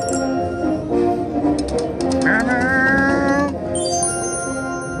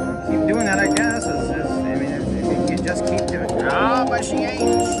 Keep doing that, I guess. I mean, if you just keep doing it. Oh, but she ain't.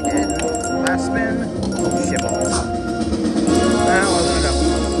 She didn't. Last spin. Shibble. That wasn't enough.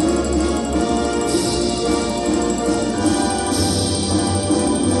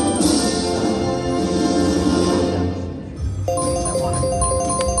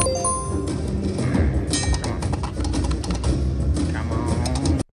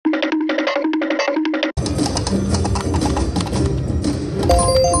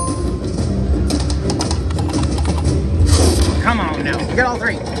 Get all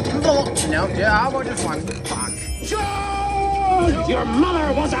three. No, how about just one? Fuck. George! Your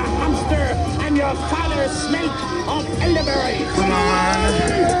mother was a hamster and your father snake of elderberry. Come on.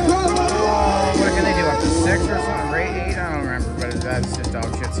 Oh, what can they do? Up to 6 or something? Rate 8? I don't remember, but that's just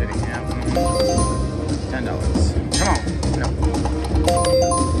dog shit city. Yeah. $10. Come on. No.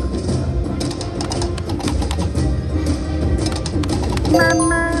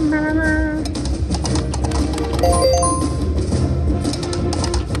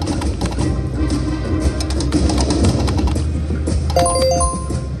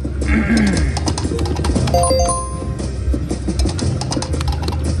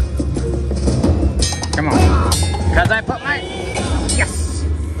 Come on. Because I put my... Yes!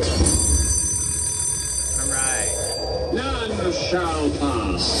 Alright. None shall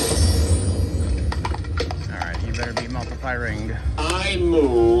pass. Alright, you better be multiplying. I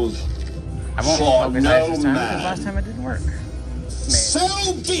move. I won't for focus no this time man. because last time it didn't work.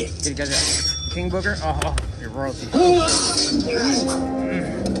 So be it. Did you guys King Booger? Oh, you're royalty.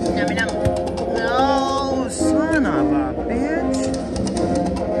 Nummy num. No, son of a bitch.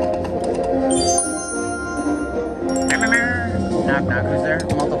 Knock, knock. Who's there?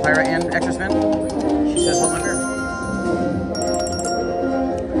 Multiplier and extra spin? She says, hold my beer.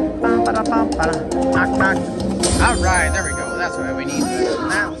 Knock, knock. Alright, there we go. That's what we need.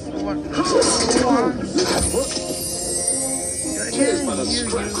 That's what we want. Do it again. You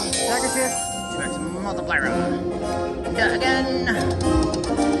sack of shit. 2x multiplier. Do it again.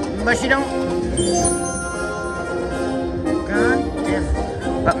 But she don't. God damn.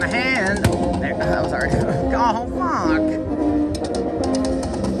 But my hand. There. Oh, sorry. Oh, fuck.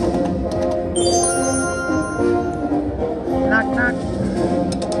 Knock, knock.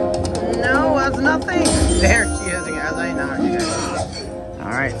 No, that's nothing. There she is again. As I knock.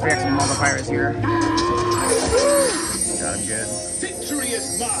 Alright, 3x multipliers here. Got him good. Victory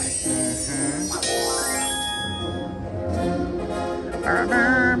is mine.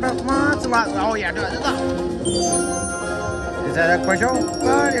 But lots and lots. Oh, yeah, do it. Is that a quadro?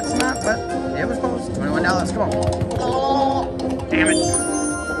 But it's not, but it was close. $21. Come on. Oh, damn it.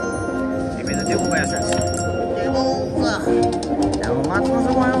 Give me the double bastards. Double.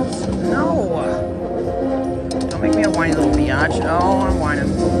 notch. Oh, I'm whining.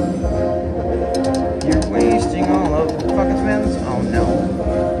 You're wasting all of the fucking spins. Oh no.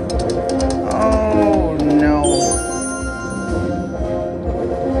 Oh no.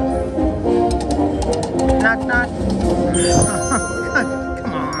 Knock, knock.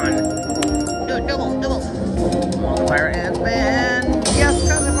 Come on. Do it, doubles. Multiplier and spin. Yes,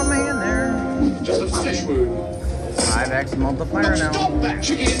 because of a man there. Just a fish wound. 5x multiplier now. Stop that,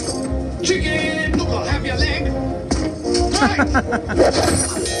 chicken! Chicken! Look, I'll have your leg! Right!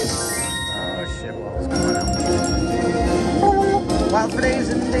 Oh shit, well, what's going on? Wild for days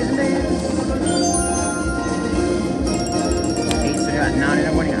and days and days. 8, so I got 9 and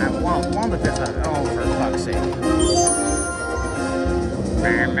I'm winning. I won the fifth out. Oh, for fuck's sake.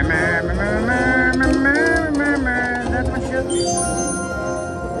 That's my shit.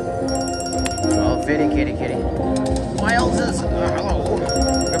 Oh, kitty. Wilds, hello.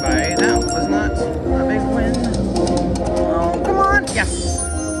 Goodbye. That was not a big win. Oh, come on. Yes.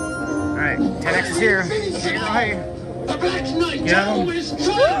 Alright, 10x is here. Hey. The Black Knight Get him. always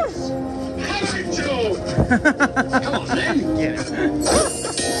triumphs! Have it, Joe! Come on, then! Get it.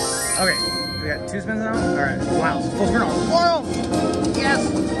 Okay, we got 2 spins now. Alright, wow, full spin on. Whoa! Yes!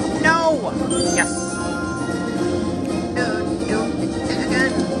 No! Yes!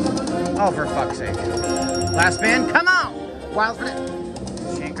 Again. Oh, for fuck's sake. Last spin, come on! Wild spin it.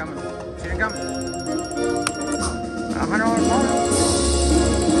 She ain't coming. $100 bonus.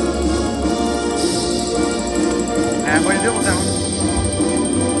 Halfway to double down.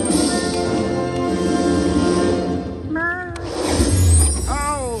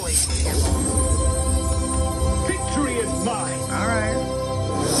 Holy shit. Victory is mine! Alright.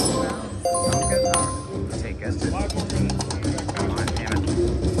 Okay. Take us to... Come on, damn it.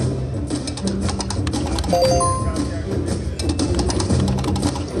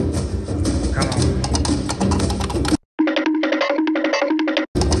 Come on.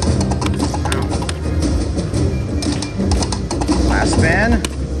 Last spin.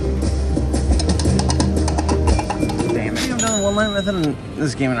 Damn it. I've done one line within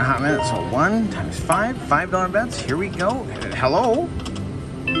this game in a hot minute. So 1 times 5, $5 bets. Here we go. Hello.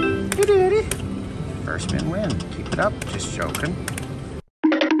 First spin win. Keep it up. Just joking.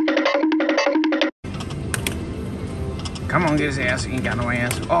 Come on, get his ass. He ain't got no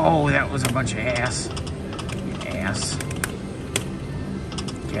ass. Oh, that was a bunch of ass. Ass.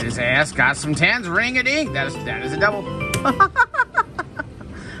 Get his ass. Got some 10s. Ring-a-ding. That is a double.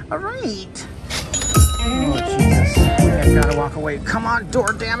 All right. Oh, Jesus. I gotta walk away. Come on,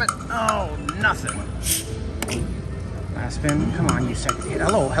 door, damn it. Oh, nothing. Last spin. Come on, you second hit.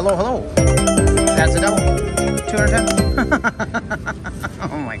 Hello. That's a double. 210.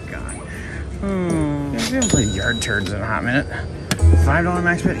 Oh, my God. We haven't played yard turds in a hot minute. $5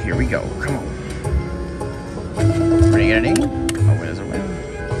 max bet. Here we go. Come on. Ring-a-ding. A win is a win.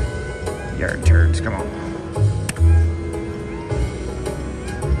 Yard turds. Come on.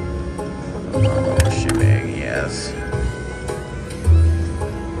 Oh, shebang. Yes.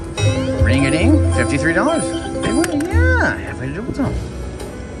 Ring-a-ding. $53. Big win. Yeah. Halfway to double zone.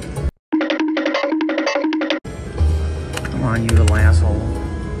 Come on, you little asshole.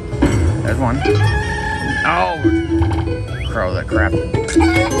 There's one. Oh! Crow that crap.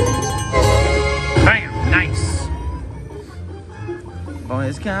 Bam! Nice!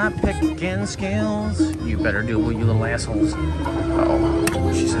 Boys got picking skills. You better do it, you little assholes.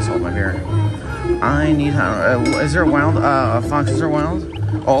 Uh-oh. She says, hold my beer. I need... is there a wild? Foxes are wild?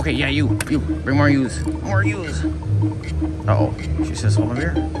 Oh, okay, yeah, you. Bring more ewes. More ewes. Uh-oh. She says, hold my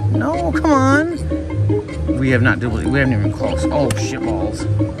beer. No, come on. We have not duplicated. We haven't even close. Oh, shit balls.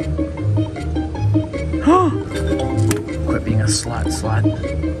 Quit being a slut.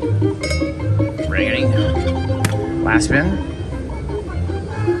 Ring-a-ding. Last spin.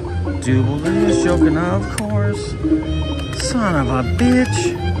 Double is joking, of course. Son of a bitch.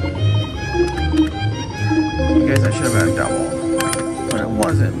 You guys, I should have had a double. But it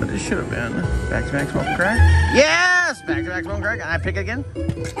wasn't, but it should have been. Back-to-back smoke and crack. Yes! Back-to-back smoke and crack. I pick again.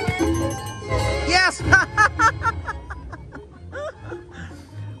 Yes!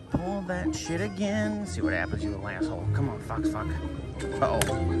 Pull that shit again. See what happens, you little asshole. Come on, fox fuck. Uh-oh.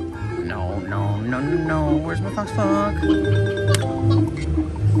 No. Where's my fox fuck?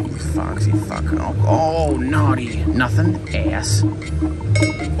 Foxy fuck. Oh, naughty. Nothing. Ass.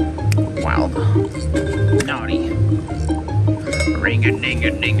 Wild. Naughty.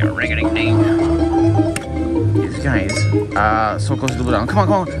 Ring-a-ding-a-ding-a-ring-a-ding-ding. These guys. So close to double down.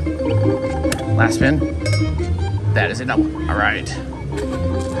 Come on. Last spin. That is a double. Alright.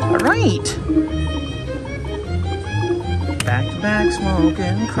 Back-to-back smoke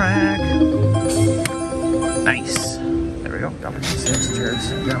and crack. Nice. There we we go. Double 6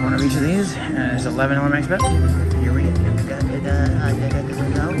 turds. Got one of each of these. And there's 11 on my max bet. Here we go.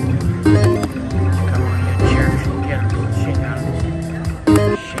 Come on, you jerk. Get him. Shake out.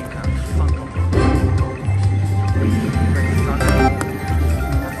 Shake out. Fuck him.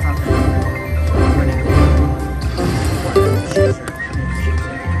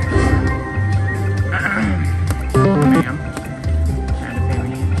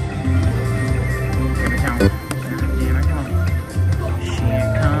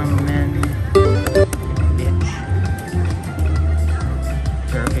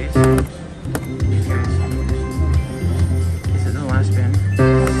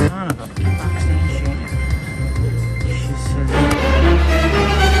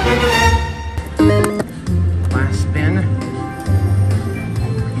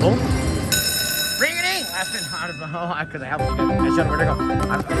 Because I have to. I showed where to go.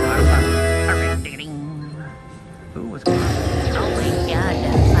 Ooh, what's going on? Oh my god,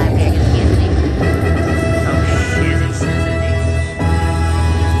 that's 5 Vegas music. Oh, shizzy.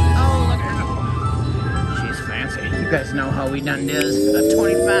 Oh, look at her. She's fancy. You guys know how we done this. A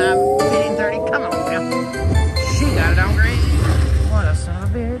 25, 15, 30. Come on, now. She got it on green. What a son of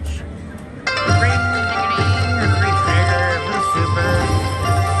a bitch. Ring, ding-a-ding. Re-trigger. Blue super.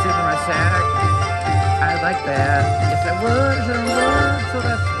 Super my sack. I like that. Yes, I would. So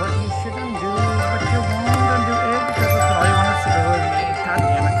that's what you shouldn't do. But you won't undo it because that's all you want to do with me. God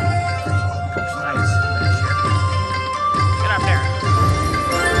damn it. Looks nice. Get up there.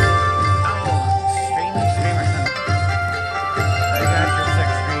 Oh, streamer son. I got your sex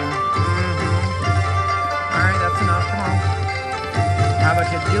stream. Alright, that's enough. Come on. How about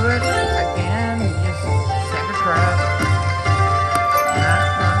you do it again? Just sack of crap.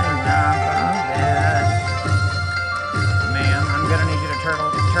 Not enough of that. Ma'am, I'm gonna need you to turtle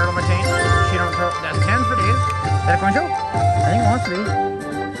my chain. She don't turtle. That's 10 for these. Is that a coin show? I think it wants to be.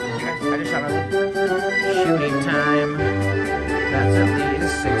 Okay, I just shot my shooting time. That's at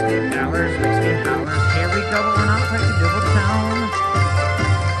least $60. Makes me holler. Here we go, but we're not quite to double town.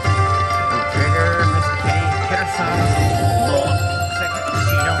 Trigger, Miss Kitty, hit her son. Second,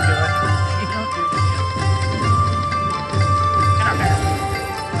 she don't do it. She don't do shit. Get up there.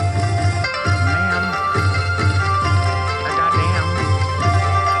 Ma'am. Goddamn.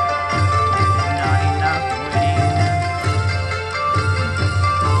 Not enough winning.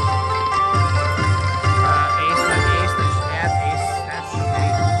 Ace, that's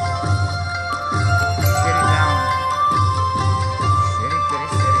shitty. Shitty down. Shitty.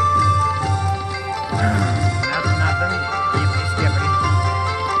 That's nothing. Yippee skippity.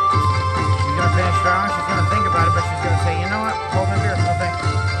 She's gonna finish strong. She's gonna think about it, but she's gonna say, you know what? Hold my beer, no thing.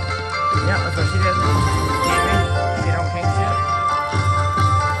 Yeah, that's what she did. Damn me. She don't king shit.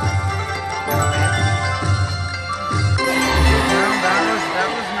 Well, that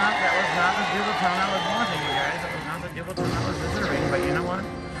was not the double tone I was wanting, you guys. That was not the double tone I was deserving, but you know what?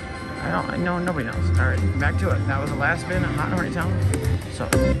 I know nobody knows. Alright, back to it. That was the last spin, a hot and horny town. So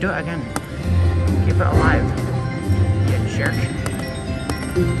do it again. Keep it alive. You jerk.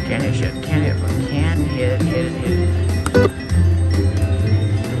 Can't hit shit. Can't hit it.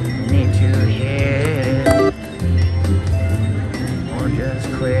 Need to hit it. Or just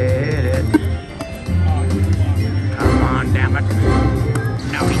quit it. Come on, damn it.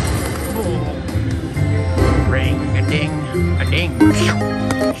 No. Ring a ding.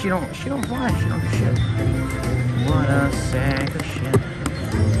 She don't fly. She don't do shit. What a sack of shit.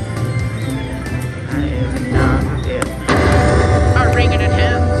 That is enough of it. A ring in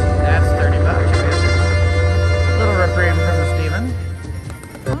hands. That's $30. Little reprieve from Steven.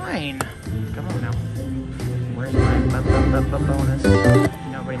 Fine. Come on now. Where's my bonus?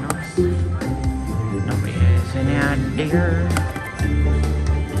 Nobody knows. Nobody has any idea.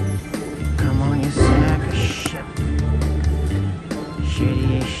 Come on, you sack of shit.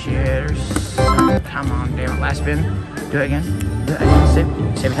 Shitty shitters. Come on, damn it. Last spin. Do it again.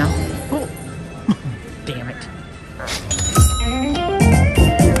 Save it down. Oh. Damn it.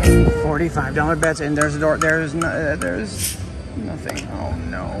 $45 bets, and there's a door. There's nothing. Oh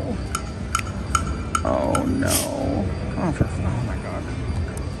no. Oh my god.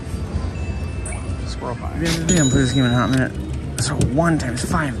 Squirrel pie. Video play this game in a hot minute. So 1 times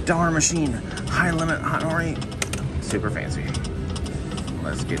 $5 machine. High limit, hot and horny. Super fancy.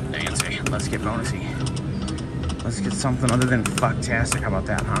 Let's get dancy. Let's get bonusy. Let's get something other than fucktastic. How about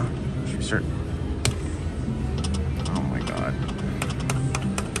that, huh? Should we start? Oh my god.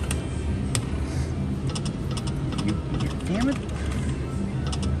 You damn it.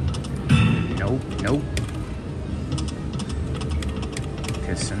 Nope.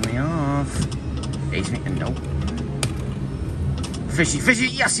 Pissing me off. Ace me, nope. fishy, fishy.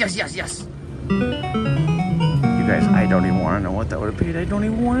 Yes, yes, yes, yes. You guys, I don't even want to know what that would have paid. I don't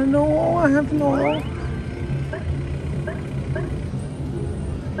even want to know. Oh, I have to know.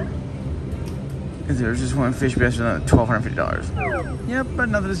 There's just one fish bastard on $1,250. Yep, but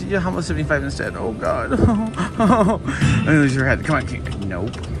nothing is. Yeah, how about 75 instead? Oh God. I lose your head. Come on, King. Nope.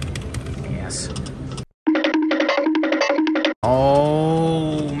 Yes.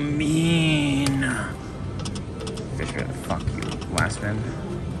 Oh, mean. Fish bit. Fuck you. Last spin.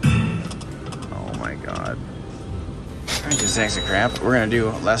 Oh my God. Alright, just sacks of crap. We're gonna do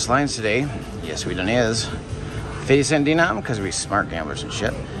less lines today. Yes, we done is 50 cent denom because we smart gamblers and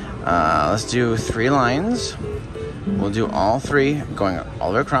shit. Let's do 3 lines. We'll do all 3 going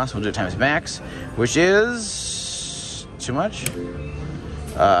all the way across. We'll do it times max, which is too much.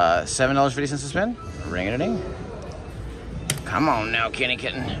 $7.50 a spin. Ring it a ding. Come on now, Kenny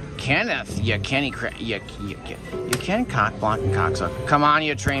Kitten. Kenneth, you Kenny you can cock block and cocksuck. Come on,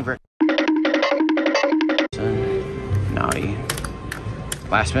 you train for naughty.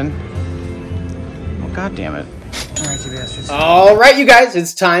 Last spin. Oh God damn it. Alright, you bastards. Alright, you guys,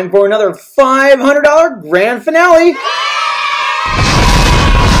 it's time for another $500 grand finale.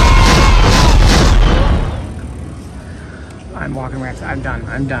 I'm walking rats. I'm done.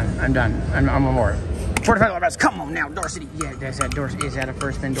 I'm on board. $45 bets. Come on now, Door City. Yeah, is that a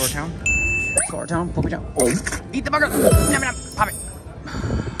first spin? Door Town? Floor Town? Poke Town? Oh. Eat the bugger. Nom, nom. Pop it.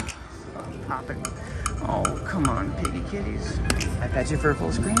 Pop it. Oh, come on, piggy kitties. I bet you for a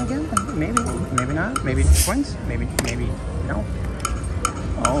full screen again? Maybe. Maybe not. Maybe points. Maybe no.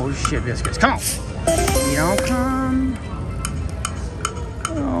 Oh, shit, biscuits. Come on. You don't come.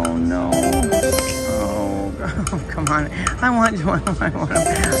 Oh, no. Oh, come on. I want them.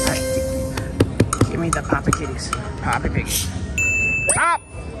 Give me the poppy kitties. Poppy piggies. Pop!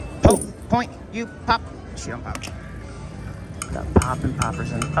 Poke, point, you pop. She don't pop. The poppin'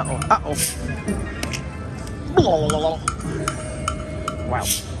 poppers and uh-oh. Wow.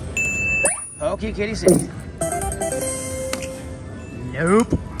 Okay, kitty city.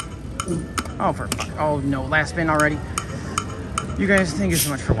 Nope. Oh, for fuck. Oh, no. Last spin already. You guys, thank you so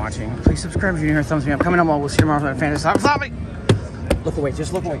much for watching. Please subscribe if you're new here. Thumbs me up. Comment on below. We'll see you tomorrow for the fantasy. Stop it! Look away.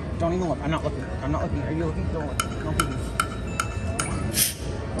 Just look away. Don't even look. I'm not looking. Are you looking? Don't look. Don't peek.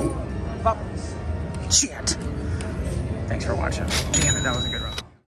 Pop. Shit. Thanks for watching. Damn it. That was a good run.